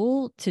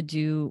tool to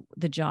do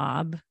the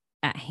job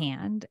at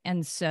hand.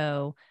 And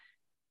so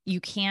you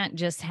can't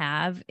just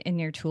have in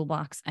your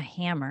toolbox a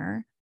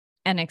hammer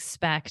and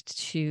expect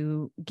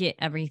to get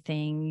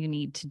everything you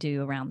need to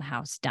do around the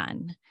house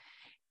done.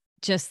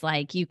 Just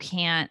like you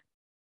can't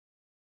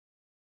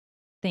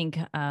think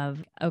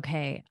of,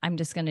 okay, I'm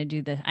just going to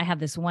do this. I have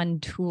this one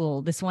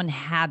tool, this one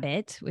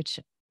habit, which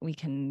we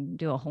can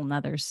do a whole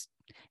nother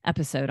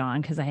episode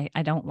on, because I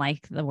don't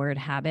like the word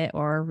habit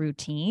or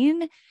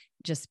routine,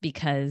 just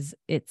because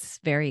it's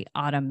very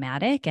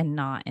automatic and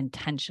not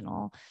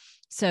intentional.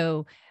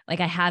 So like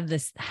I have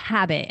this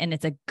habit and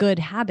it's a good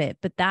habit,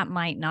 but that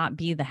might not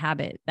be the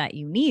habit that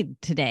you need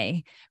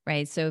today,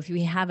 right? So if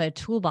we have a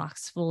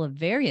toolbox full of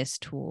various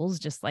tools,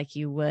 just like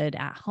you would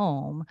at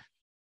home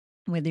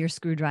with your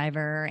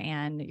screwdriver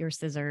and your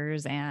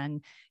scissors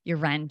and your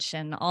wrench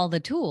and all the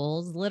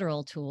tools,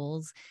 literal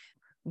tools,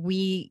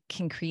 we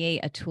can create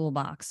a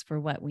toolbox for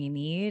what we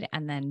need.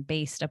 And then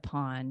based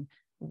upon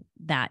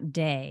that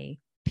day,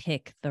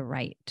 pick the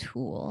right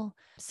tool.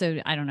 So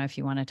I don't know if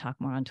you want to talk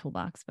more on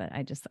toolbox, but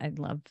I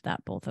love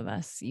that both of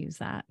us use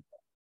that.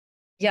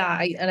 Yeah,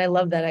 I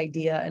love that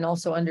idea. And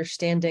also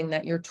understanding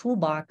that your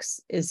toolbox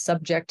is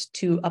subject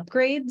to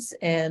upgrades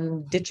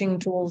and ditching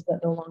tools that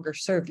no longer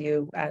serve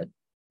you at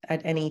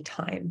any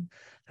time.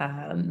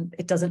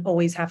 It doesn't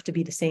always have to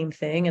be the same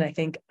thing. And I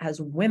think as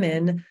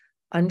women,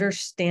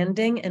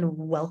 understanding and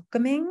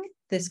welcoming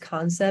this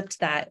concept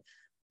that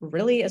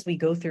really, as we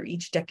go through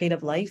each decade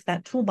of life,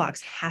 that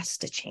toolbox has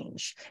to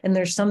change. And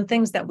there's some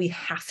things that we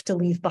have to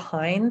leave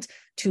behind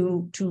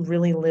to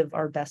really live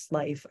our best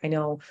life. I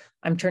know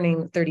I'm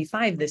turning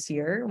 35 this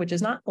year, which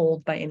is not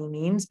old by any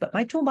means, but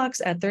my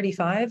toolbox at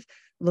 35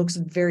 looks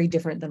very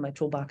different than my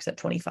toolbox at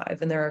 25.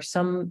 And there are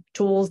some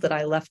tools that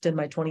I left in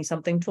my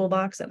 20-something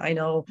toolbox, and I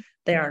know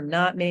they are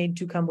not made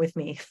to come with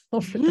me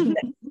over the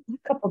next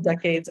couple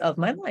decades of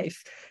my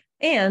life.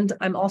 And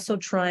I'm also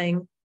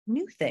trying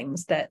new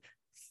things that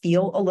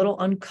feel a little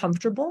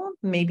uncomfortable.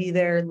 Maybe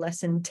they're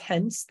less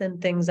intense than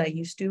things I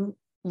used to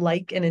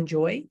like and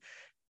enjoy,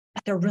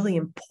 but they're really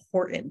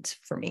important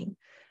for me.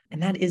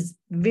 And that is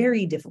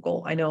very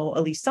difficult. I know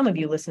at least some of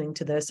you listening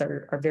to this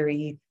are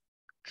very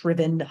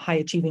driven, high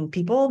achieving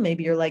people.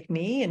 Maybe you're like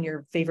me and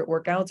your favorite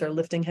workouts are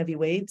lifting heavy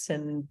weights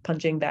and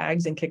punching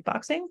bags and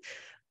kickboxing.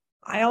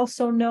 I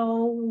also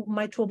know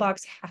my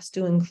toolbox has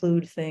to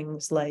include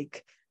things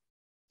like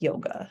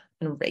yoga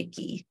and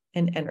Reiki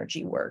and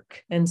energy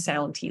work and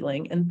sound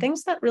healing and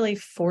things that really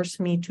force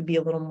me to be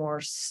a little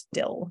more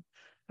still.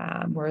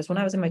 Whereas when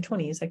I was in my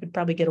 20s, I could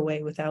probably get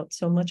away without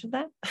so much of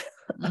that.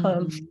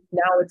 Now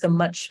it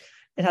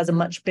has a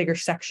much bigger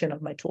section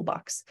of my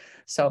toolbox.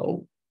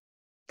 So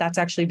that's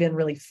actually been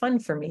really fun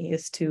for me,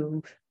 is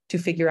to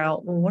figure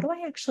out, well, what do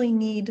I actually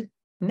need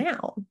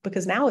now?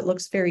 Because now it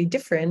looks very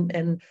different,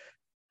 and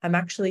I'm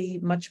actually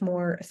much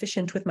more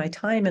efficient with my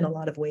time in a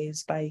lot of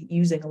ways by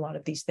using a lot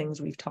of these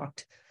things we've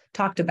talked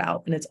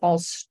about. And it's all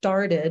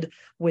started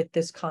with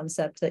this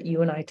concept that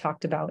you and I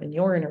talked about in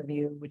your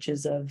interview, which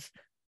is of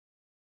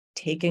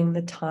taking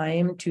the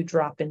time to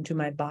drop into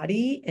my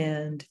body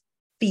and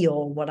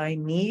feel what I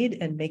need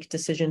and make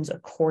decisions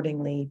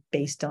accordingly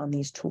based on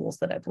these tools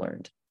that I've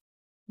learned.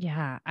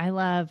 Yeah, I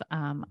love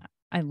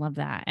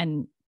that.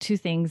 And two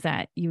things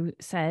that you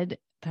said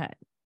that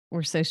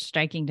were so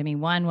striking to me.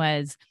 One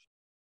was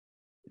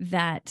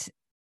that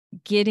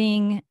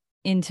getting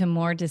into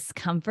more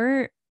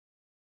discomfort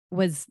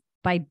was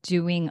by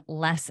doing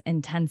less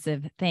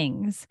intensive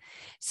things.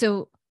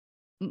 So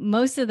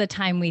most of the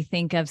time we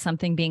think of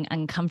something being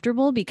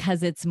uncomfortable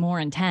because it's more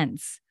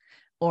intense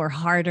or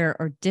harder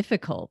or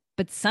difficult.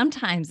 But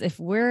sometimes if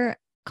we're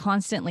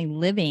constantly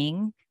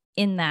living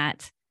in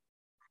that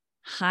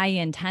high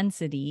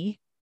intensity,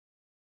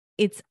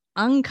 it's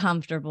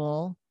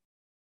uncomfortable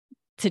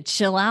to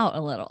chill out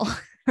a little.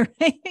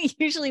 Right?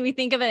 Usually we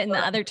think of it in the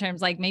other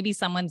terms, like maybe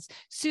someone's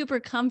super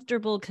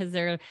comfortable because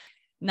they're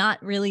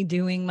not really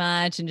doing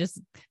much and just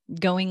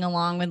going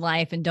along with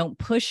life and don't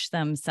push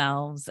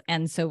themselves.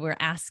 And so we're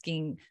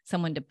asking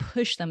someone to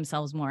push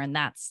themselves more, and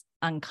that's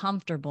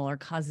uncomfortable or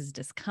causes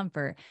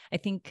discomfort. I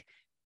think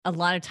a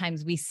lot of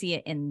times we see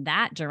it in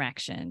that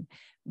direction.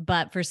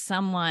 But for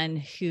someone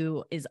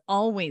who is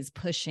always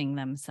pushing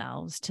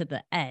themselves to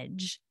the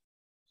edge,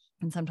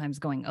 and sometimes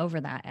going over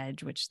that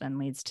edge, which then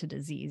leads to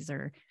disease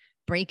or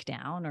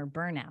breakdown or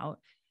burnout,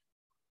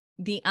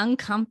 the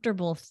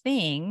uncomfortable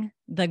thing,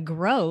 the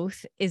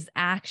growth, is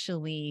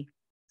actually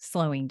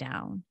slowing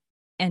down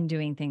and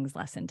doing things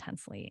less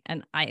intensely.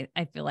 And I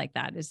feel like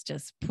that is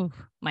just poof,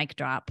 mic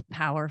drop,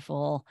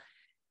 powerful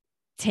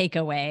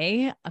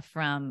takeaway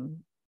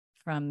from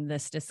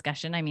this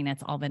discussion. I mean,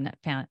 it's all been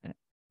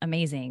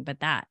amazing, but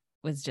that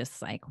was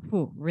just like,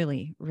 whew,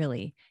 really,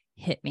 really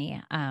hit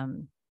me.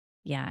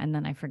 Yeah. And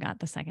then I forgot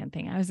the second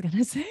thing I was going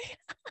to say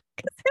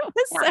because it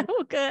was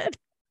so good.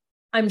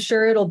 I'm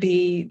sure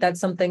that's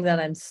something that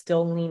I'm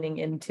still leaning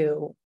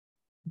into,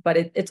 but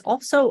it's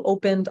also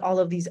opened all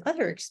of these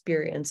other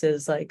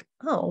experiences like,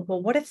 oh,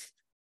 well, what if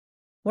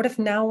What if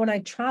now when I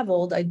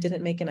traveled, I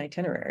didn't make an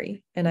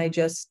itinerary and I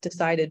just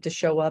decided to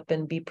show up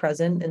and be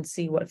present and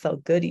see what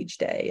felt good each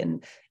day?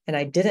 And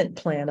I didn't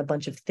plan a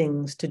bunch of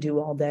things to do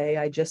all day.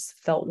 I just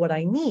felt what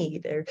I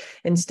need. Or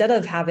instead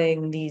of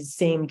having these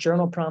same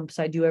journal prompts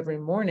I do every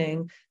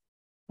morning,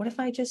 what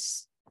if I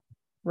just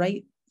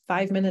write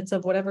 5 minutes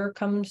of whatever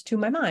comes to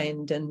my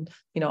mind? And,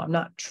 I'm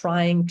not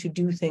trying to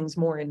do things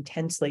more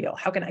intensely. Oh,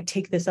 how can I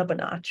take this up a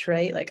notch,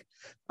 right? Like,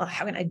 oh,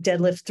 how can I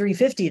deadlift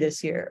 350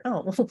 this year?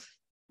 Oh, well,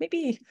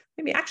 maybe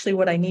actually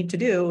what I need to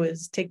do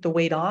is take the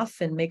weight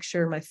off and make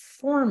sure my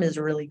form is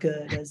really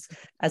good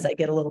as I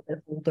get a little bit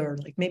older.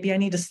 Like maybe I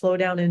need to slow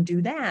down and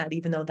do that,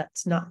 even though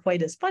that's not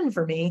quite as fun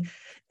for me.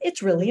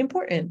 It's really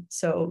important.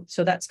 So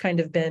that's kind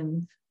of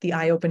been the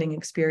eye-opening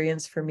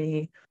experience for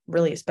me,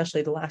 really,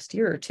 especially the last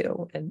year or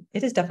two. And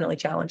it is definitely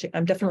challenging.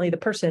 I'm definitely the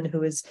person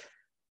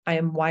I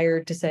am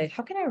wired to say,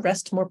 how can I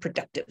rest more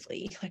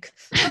productively? Like,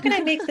 how can I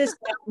make this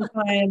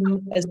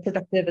time as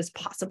productive as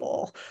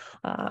possible?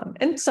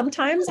 And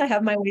sometimes I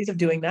have my ways of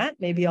doing that.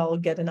 Maybe I'll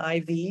get an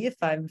IV if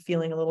I'm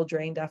feeling a little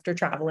drained after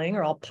traveling,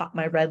 or I'll pop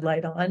my red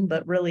light on.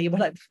 But really,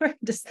 what I've learned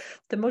is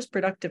the most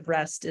productive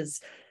rest is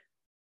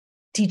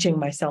teaching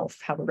myself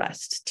how to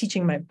rest,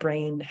 teaching my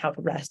brain how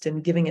to rest,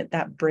 and giving it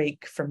that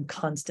break from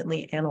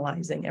constantly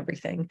analyzing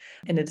everything.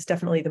 And it's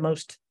definitely the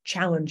most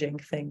challenging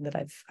thing that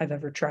I've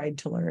ever tried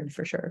to learn,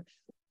 for sure.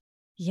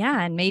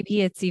 Yeah. And maybe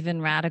it's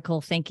even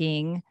radical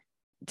thinking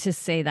to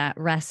say that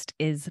rest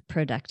is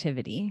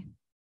productivity,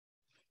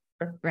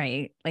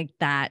 right? Like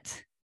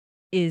that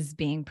is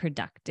being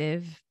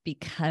productive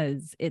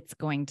because it's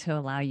going to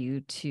allow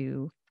you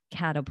to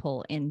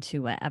catapult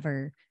into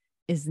whatever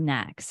is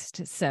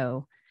next.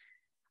 So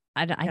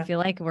I feel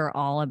like we're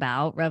all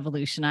about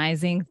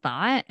revolutionizing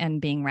thought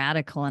and being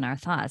radical in our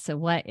thoughts. So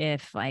what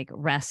if like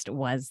rest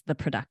was the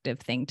productive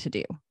thing to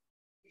do,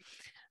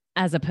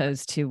 as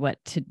opposed to what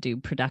to do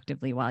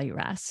productively while you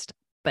rest?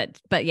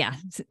 But yeah,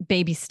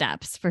 baby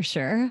steps for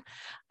sure.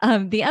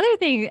 The other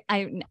thing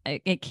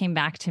it came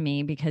back to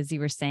me because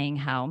you were saying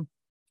how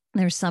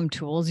there's some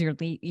tools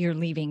you're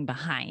leaving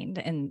behind,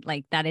 and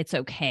like that it's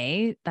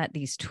okay that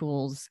these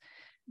tools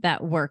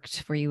that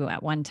worked for you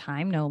at one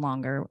time no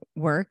longer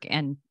work,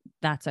 and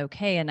that's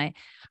okay. And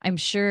I'm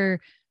sure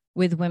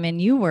with women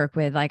you work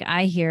with, like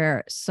I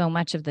hear so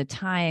much of the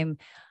time,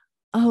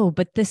 oh,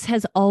 but this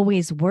has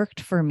always worked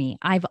for me.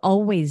 I've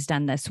always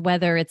done this,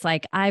 whether it's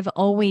like I've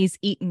always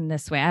eaten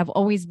this way, I've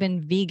always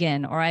been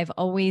vegan, or I've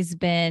always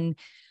been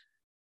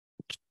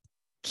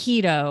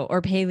keto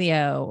or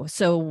paleo.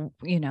 So,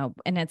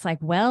 and it's like,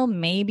 well,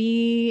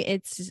 maybe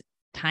it's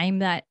time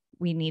that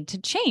we need to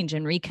change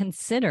and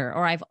reconsider,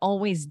 or I've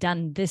always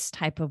done this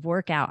type of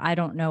workout. I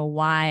don't know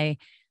why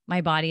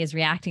my body is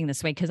reacting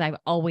this way because I've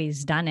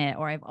always done it,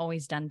 or I've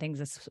always done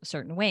things a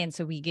certain way. And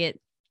so we get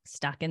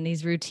stuck in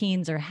these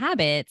routines or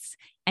habits,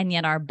 and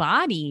yet our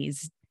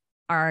bodies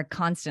are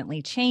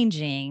constantly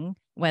changing,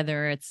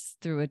 whether it's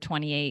through a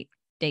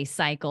 28-day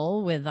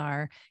cycle with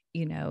our,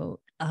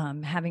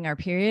 having our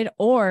period,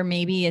 or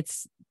maybe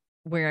it's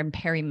we're in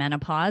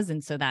perimenopause.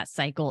 And so that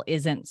cycle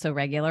isn't so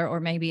regular,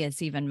 or maybe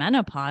it's even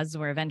menopause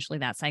where eventually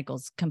that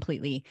cycle's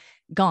completely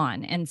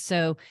gone. And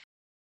so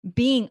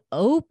being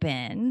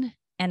open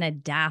and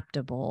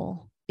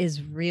adaptable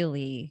is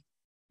really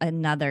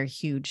another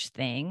huge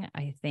thing,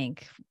 I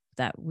think,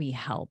 that we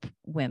help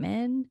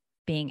women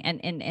being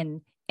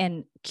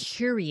and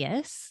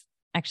curious.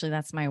 Actually,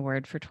 that's my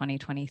word for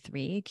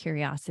 2023,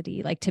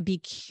 curiosity, like to be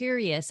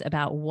curious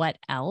about what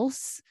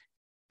else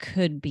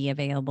could be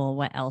available,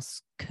 what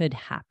else could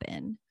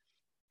happen.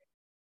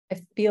 I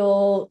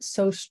feel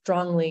so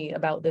strongly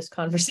about this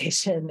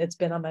conversation. It's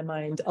been on my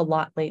mind a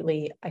lot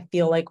lately. I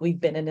feel like we've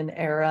been in an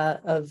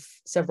era of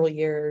several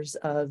years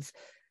of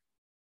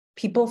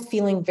people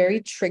feeling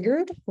very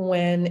triggered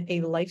when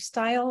a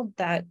lifestyle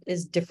that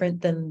is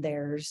different than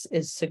theirs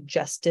is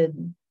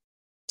suggested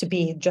to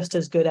be just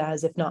as good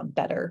as, if not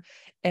better.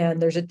 And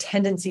there's a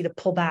tendency to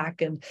pull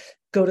back and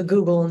go to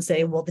Google and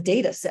say, well, the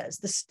data says,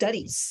 the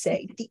studies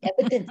say, the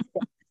evidence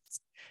says.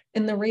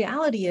 And the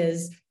reality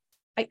is,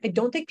 I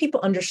don't think people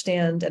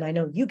understand, and I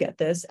know you get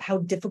this, how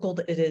difficult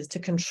it is to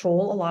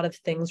control a lot of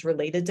things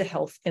related to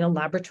health in a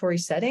laboratory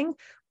setting,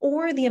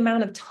 or the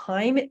amount of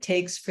time it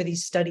takes for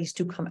these studies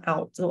to come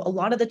out. So a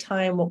lot of the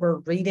time, what we're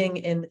reading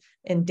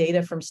in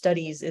data from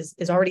studies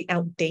is already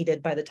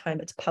outdated by the time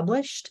it's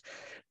published.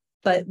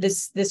 But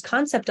this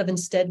concept of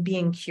instead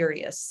being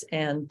curious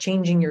and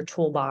changing your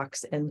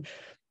toolbox and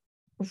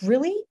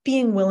really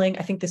being willing,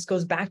 I think this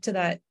goes back to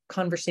that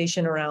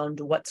conversation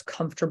around what's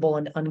comfortable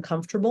and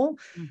uncomfortable.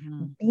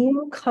 Mm-hmm.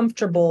 Being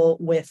comfortable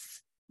with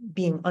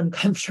being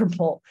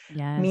uncomfortable.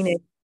 Yes.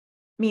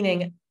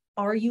 Meaning,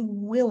 are you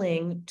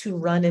willing to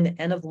run an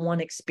N of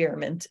 1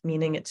 experiment,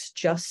 meaning it's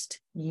just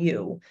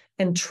you,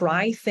 and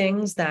try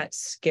things that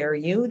scare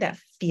you, that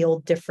feel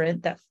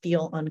different, that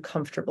feel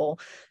uncomfortable?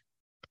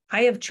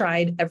 I have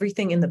tried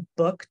everything in the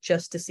book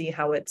just to see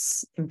how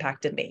it's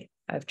impacted me.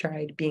 I've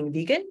tried being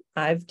vegan.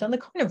 I've done the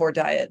carnivore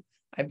diet.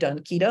 I've done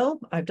keto.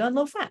 I've done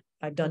low fat.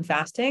 I've done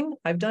fasting.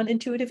 I've done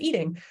intuitive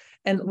eating.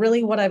 And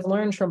really what I've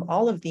learned from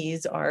all of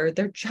these are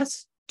they're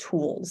just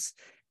tools.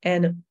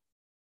 And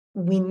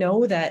we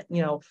know that,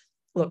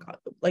 look,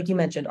 like you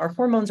mentioned, our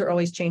hormones are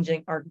always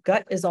changing. Our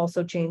gut is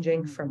also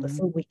changing from the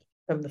food we eat,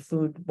 from the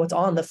food, what's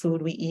on the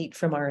food we eat,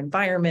 from our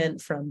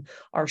environment, from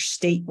our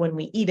state when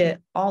we eat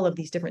it, all of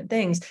these different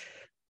things.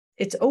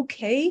 It's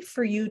okay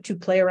for you to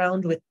play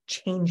around with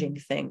changing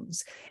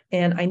things.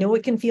 And I know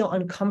it can feel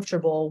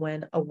uncomfortable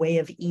when a way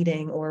of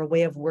eating or a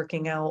way of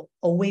working out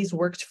always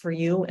worked for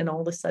you, and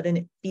all of a sudden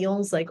it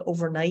feels like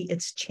overnight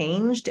it's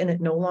changed and it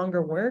no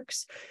longer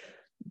works.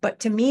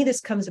 But to me,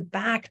 this comes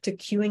back to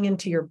cueing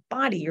into your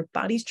body. Your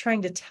body's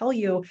trying to tell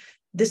you,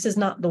 this is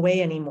not the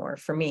way anymore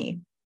for me.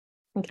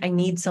 I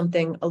need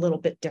something a little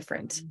bit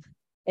different.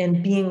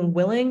 And being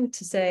willing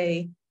to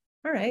say,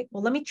 all right,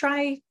 well, let me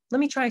try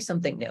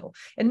something new.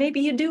 And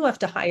maybe you do have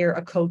to hire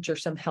a coach or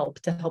some help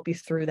to help you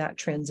through that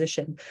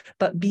transition.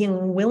 But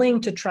being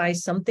willing to try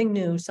something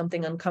new,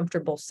 something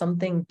uncomfortable,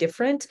 something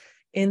different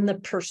in the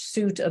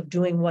pursuit of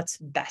doing what's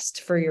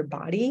best for your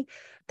body,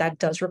 that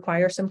does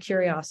require some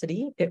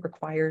curiosity. It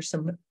requires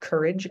some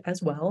courage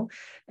as well.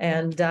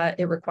 And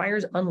it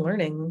requires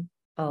unlearning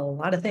a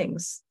lot of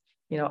things.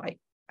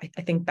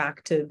 I think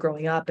back to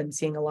growing up and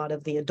seeing a lot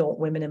of the adult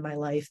women in my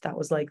life. That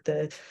was like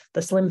the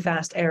slim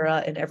fast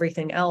era and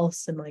everything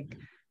else. And like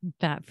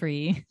fat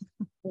free.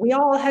 We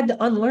all had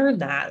to unlearn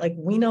that. Like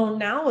we know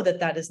now that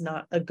that is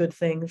not a good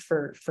thing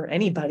for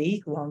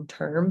anybody long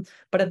term.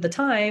 But at the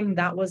time,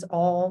 that was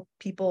all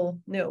people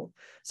knew.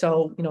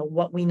 So,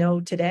 what we know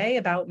today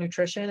about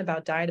nutrition,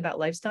 about diet, about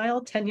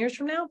lifestyle, 10 years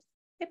from now,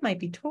 it might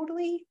be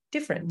totally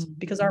different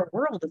because our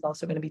world is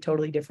also going to be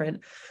totally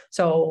different.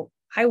 So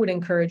I would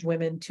encourage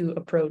women to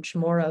approach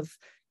more of,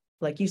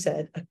 like you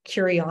said, a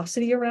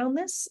curiosity around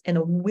this and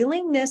a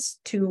willingness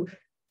to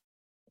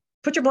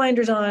put your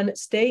blinders on,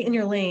 stay in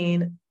your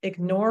lane,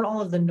 ignore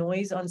all of the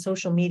noise on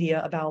social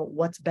media about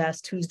what's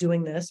best, who's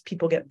doing this.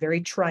 People get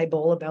very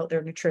tribal about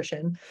their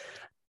nutrition,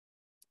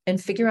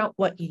 and figure out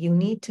what you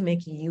need to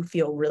make you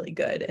feel really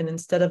good. And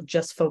instead of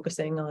just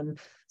focusing on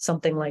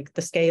something like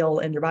the scale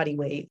and your body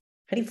weight,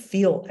 how do you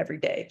feel every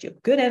day? Do you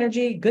have good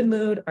energy, good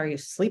mood? Are you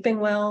sleeping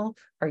well?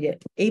 Are you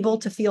able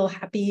to feel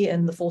happy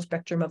and the full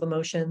spectrum of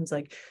emotions?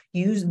 Like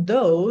use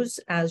those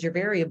as your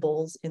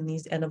variables in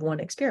these N of 1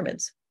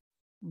 experiments.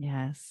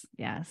 Yes.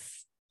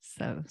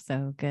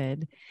 So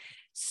good.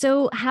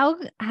 So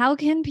how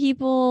can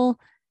people,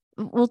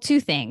 well, two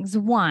things.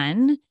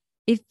 One,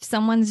 if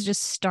someone's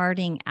just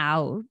starting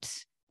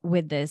out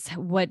with this,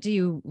 what do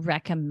you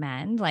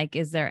recommend? Like,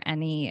 is there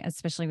any,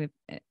 especially with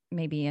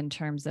maybe in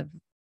terms of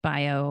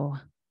biohacking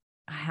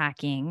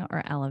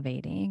or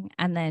elevating?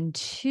 And then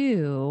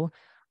two,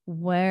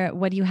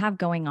 what do you have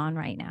going on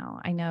right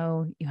now? I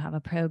know you have a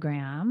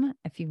program,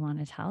 if you want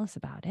to tell us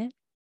about it.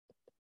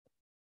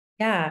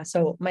 Yeah.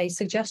 So my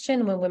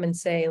suggestion when women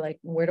say, like,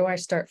 where do I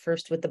start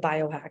first with the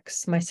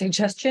biohacks? My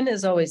suggestion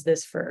is always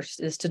this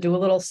first, is to do a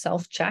little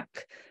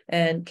self-check.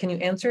 And can you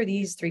answer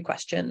these 3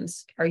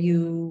 questions?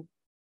 Do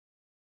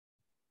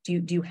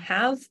you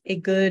have a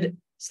good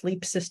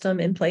sleep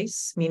system in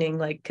place, meaning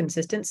like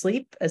consistent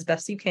sleep as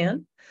best you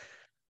can?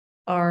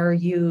 Are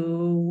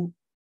you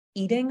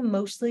eating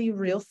mostly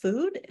real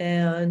food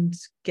and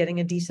getting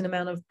a decent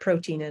amount of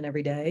protein in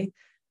every day?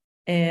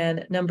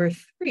 And number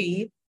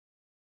 3,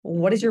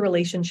 what is your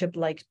relationship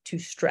like to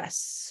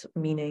stress?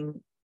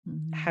 Meaning,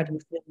 how do you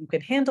feel you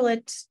can handle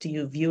it? Do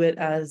you view it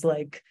as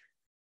like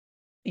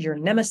your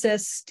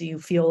nemesis? Do you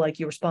feel like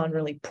you respond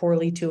really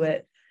poorly to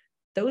it?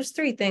 Those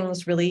 3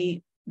 things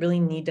really, really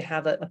need to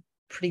have a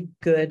pretty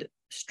good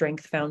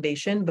strength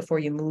foundation before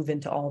you move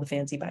into all the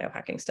fancy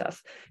biohacking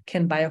stuff.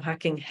 Can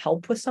biohacking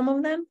help with some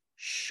of them?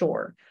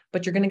 Sure.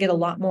 But you're going to get a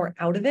lot more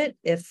out of it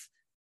if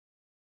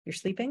you're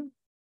sleeping,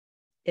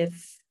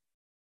 if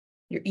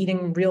you're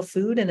eating real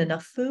food and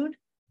enough food,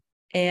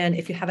 and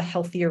if you have a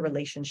healthier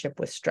relationship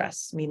with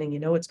stress, meaning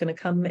it's going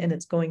to come and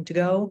it's going to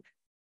go,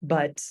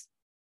 but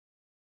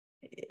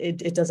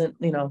it doesn't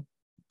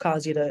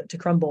cause you to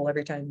crumble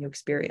every time you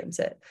experience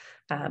it.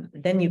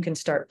 Then you can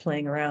start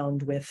playing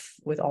around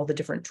with all the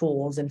different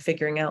tools and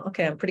figuring out,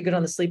 okay, I'm pretty good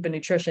on the sleep and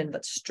nutrition,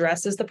 but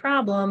stress is the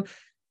problem.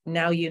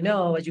 Now,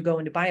 as you go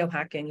into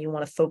biohacking, you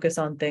want to focus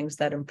on things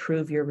that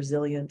improve your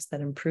resilience,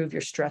 that improve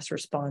your stress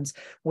response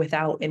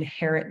without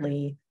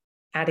inherently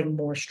adding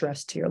more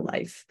stress to your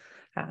life.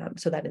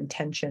 So that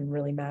intention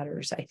really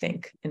matters, I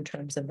think, in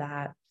terms of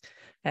that.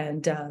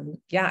 And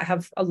I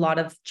have a lot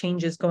of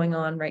changes going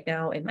on right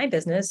now in my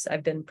business.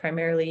 I've been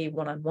primarily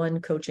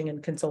one-on-one coaching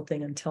and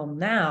consulting until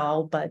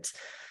now, but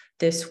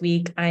this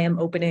week I am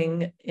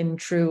opening in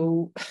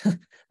true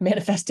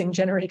manifesting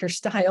generator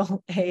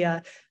style,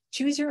 a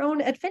choose your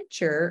own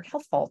adventure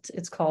health vault.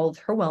 It's called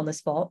Her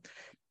Wellness Vault.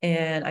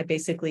 And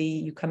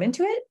you come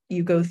into it,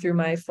 you go through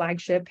my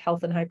flagship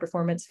Health and High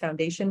Performance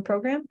Foundation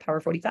program, Power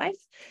 45,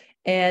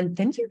 and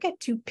then you get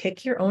to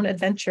pick your own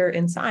adventure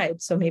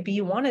inside. So maybe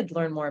you want to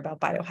learn more about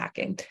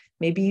biohacking.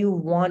 Maybe you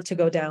want to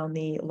go down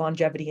the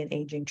longevity and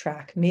aging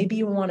track. Maybe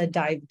you want to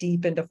dive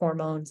deep into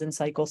hormones and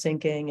cycle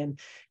syncing and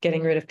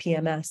getting rid of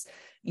PMS.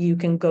 you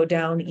can go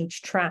down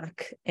each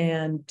track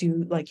and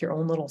do like your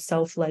own little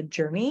self-led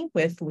journey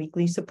with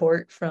weekly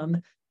support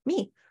from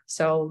me.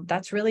 So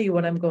that's really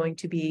what I'm going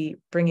to be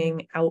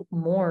bringing out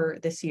more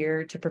this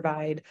year, to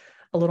provide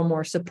a little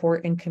more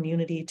support and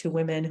community to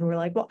women who are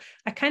like, well,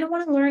 I kind of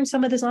want to learn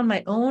some of this on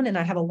my own, and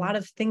I have a lot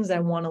of things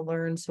I want to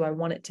learn. So I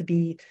want it to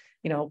be,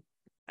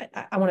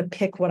 I want to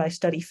pick what I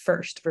study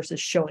first versus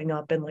showing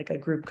up in like a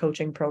group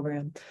coaching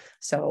program.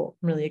 So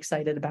I'm really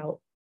excited about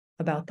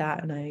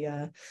that. And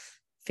I,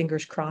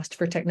 fingers crossed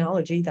for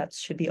technology, that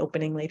should be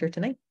opening later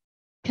tonight.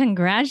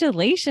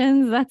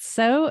 Congratulations. That's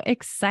so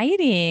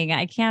exciting.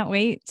 I can't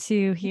wait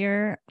to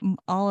hear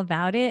all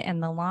about it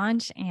and the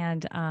launch.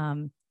 And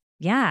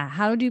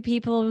how do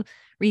people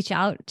reach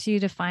out to you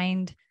to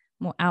find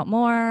out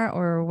more,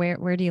 or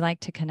where do you like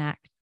to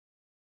connect?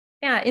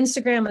 Yeah,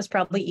 Instagram is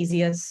probably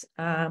easiest.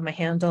 My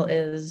handle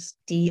is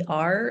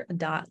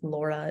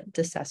dr.Laura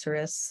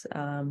DeCesaris.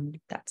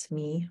 That's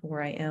me,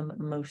 where I am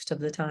most of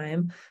the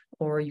time.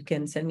 Or you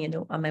can send me a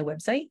note on my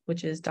website,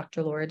 which is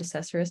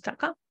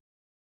drlauradecesaris.com.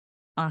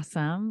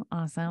 Awesome.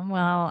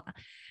 Well,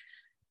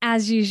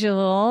 as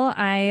usual,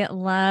 I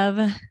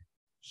love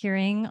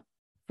hearing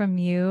from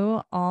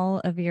you all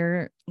of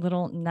your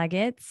little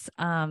nuggets.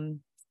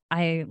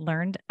 I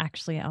learned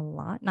actually a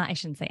lot. I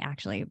shouldn't say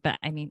actually, but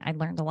I mean, I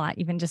learned a lot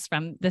even just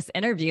from this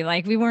interview.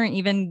 Like, we weren't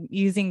even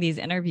using these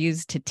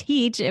interviews to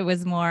teach. It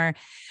was more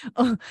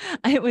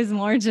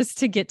just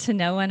to get to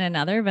know one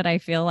another. But I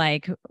feel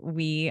like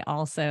we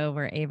also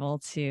were able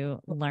to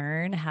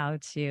learn how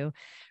to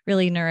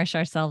really nourish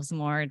ourselves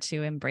more,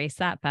 to embrace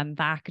that femme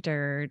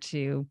factor,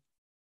 to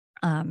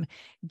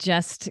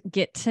just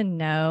get to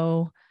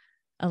know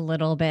a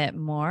little bit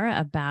more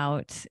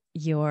about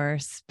your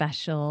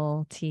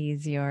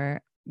specialties,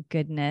 your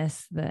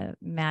goodness, the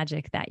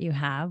magic that you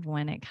have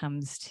when it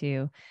comes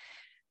to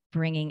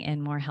bringing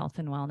in more health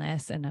and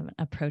wellness in an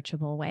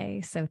approachable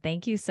way. So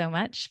thank you so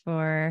much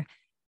for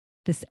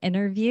this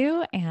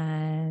interview.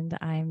 And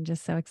I'm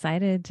just so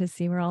excited to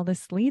see where all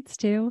this leads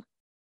to.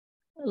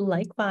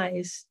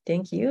 Likewise.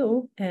 Thank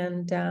you.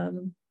 And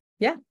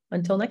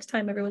until next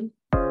time, everyone.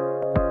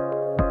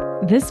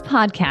 This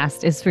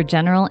podcast is for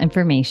general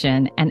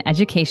information and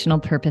educational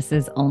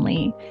purposes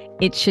only.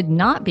 It should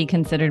not be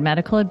considered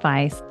medical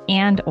advice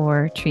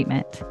and/or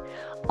treatment.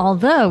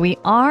 Although we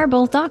are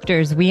both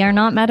doctors, we are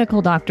not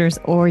medical doctors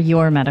or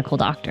your medical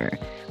doctor.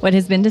 What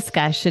has been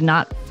discussed should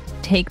not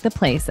take the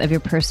place of your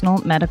personal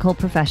medical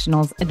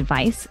professional's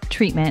advice,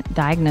 treatment,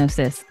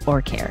 diagnosis,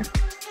 or care.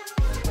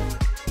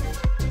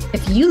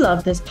 If you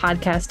love this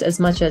podcast as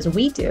much as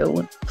we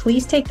do,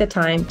 please take the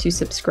time to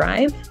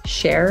subscribe,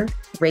 share,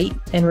 rate,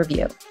 and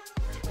review.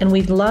 And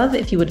we'd love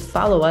if you would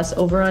follow us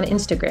over on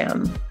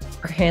Instagram.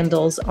 Our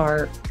handles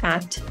are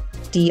at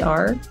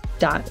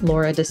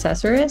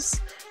dr.LauraDeCesaris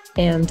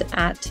and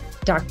at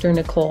Dr.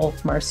 Nicole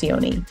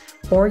Marcioni.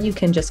 Or you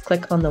can just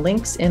click on the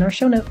links in our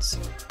show notes.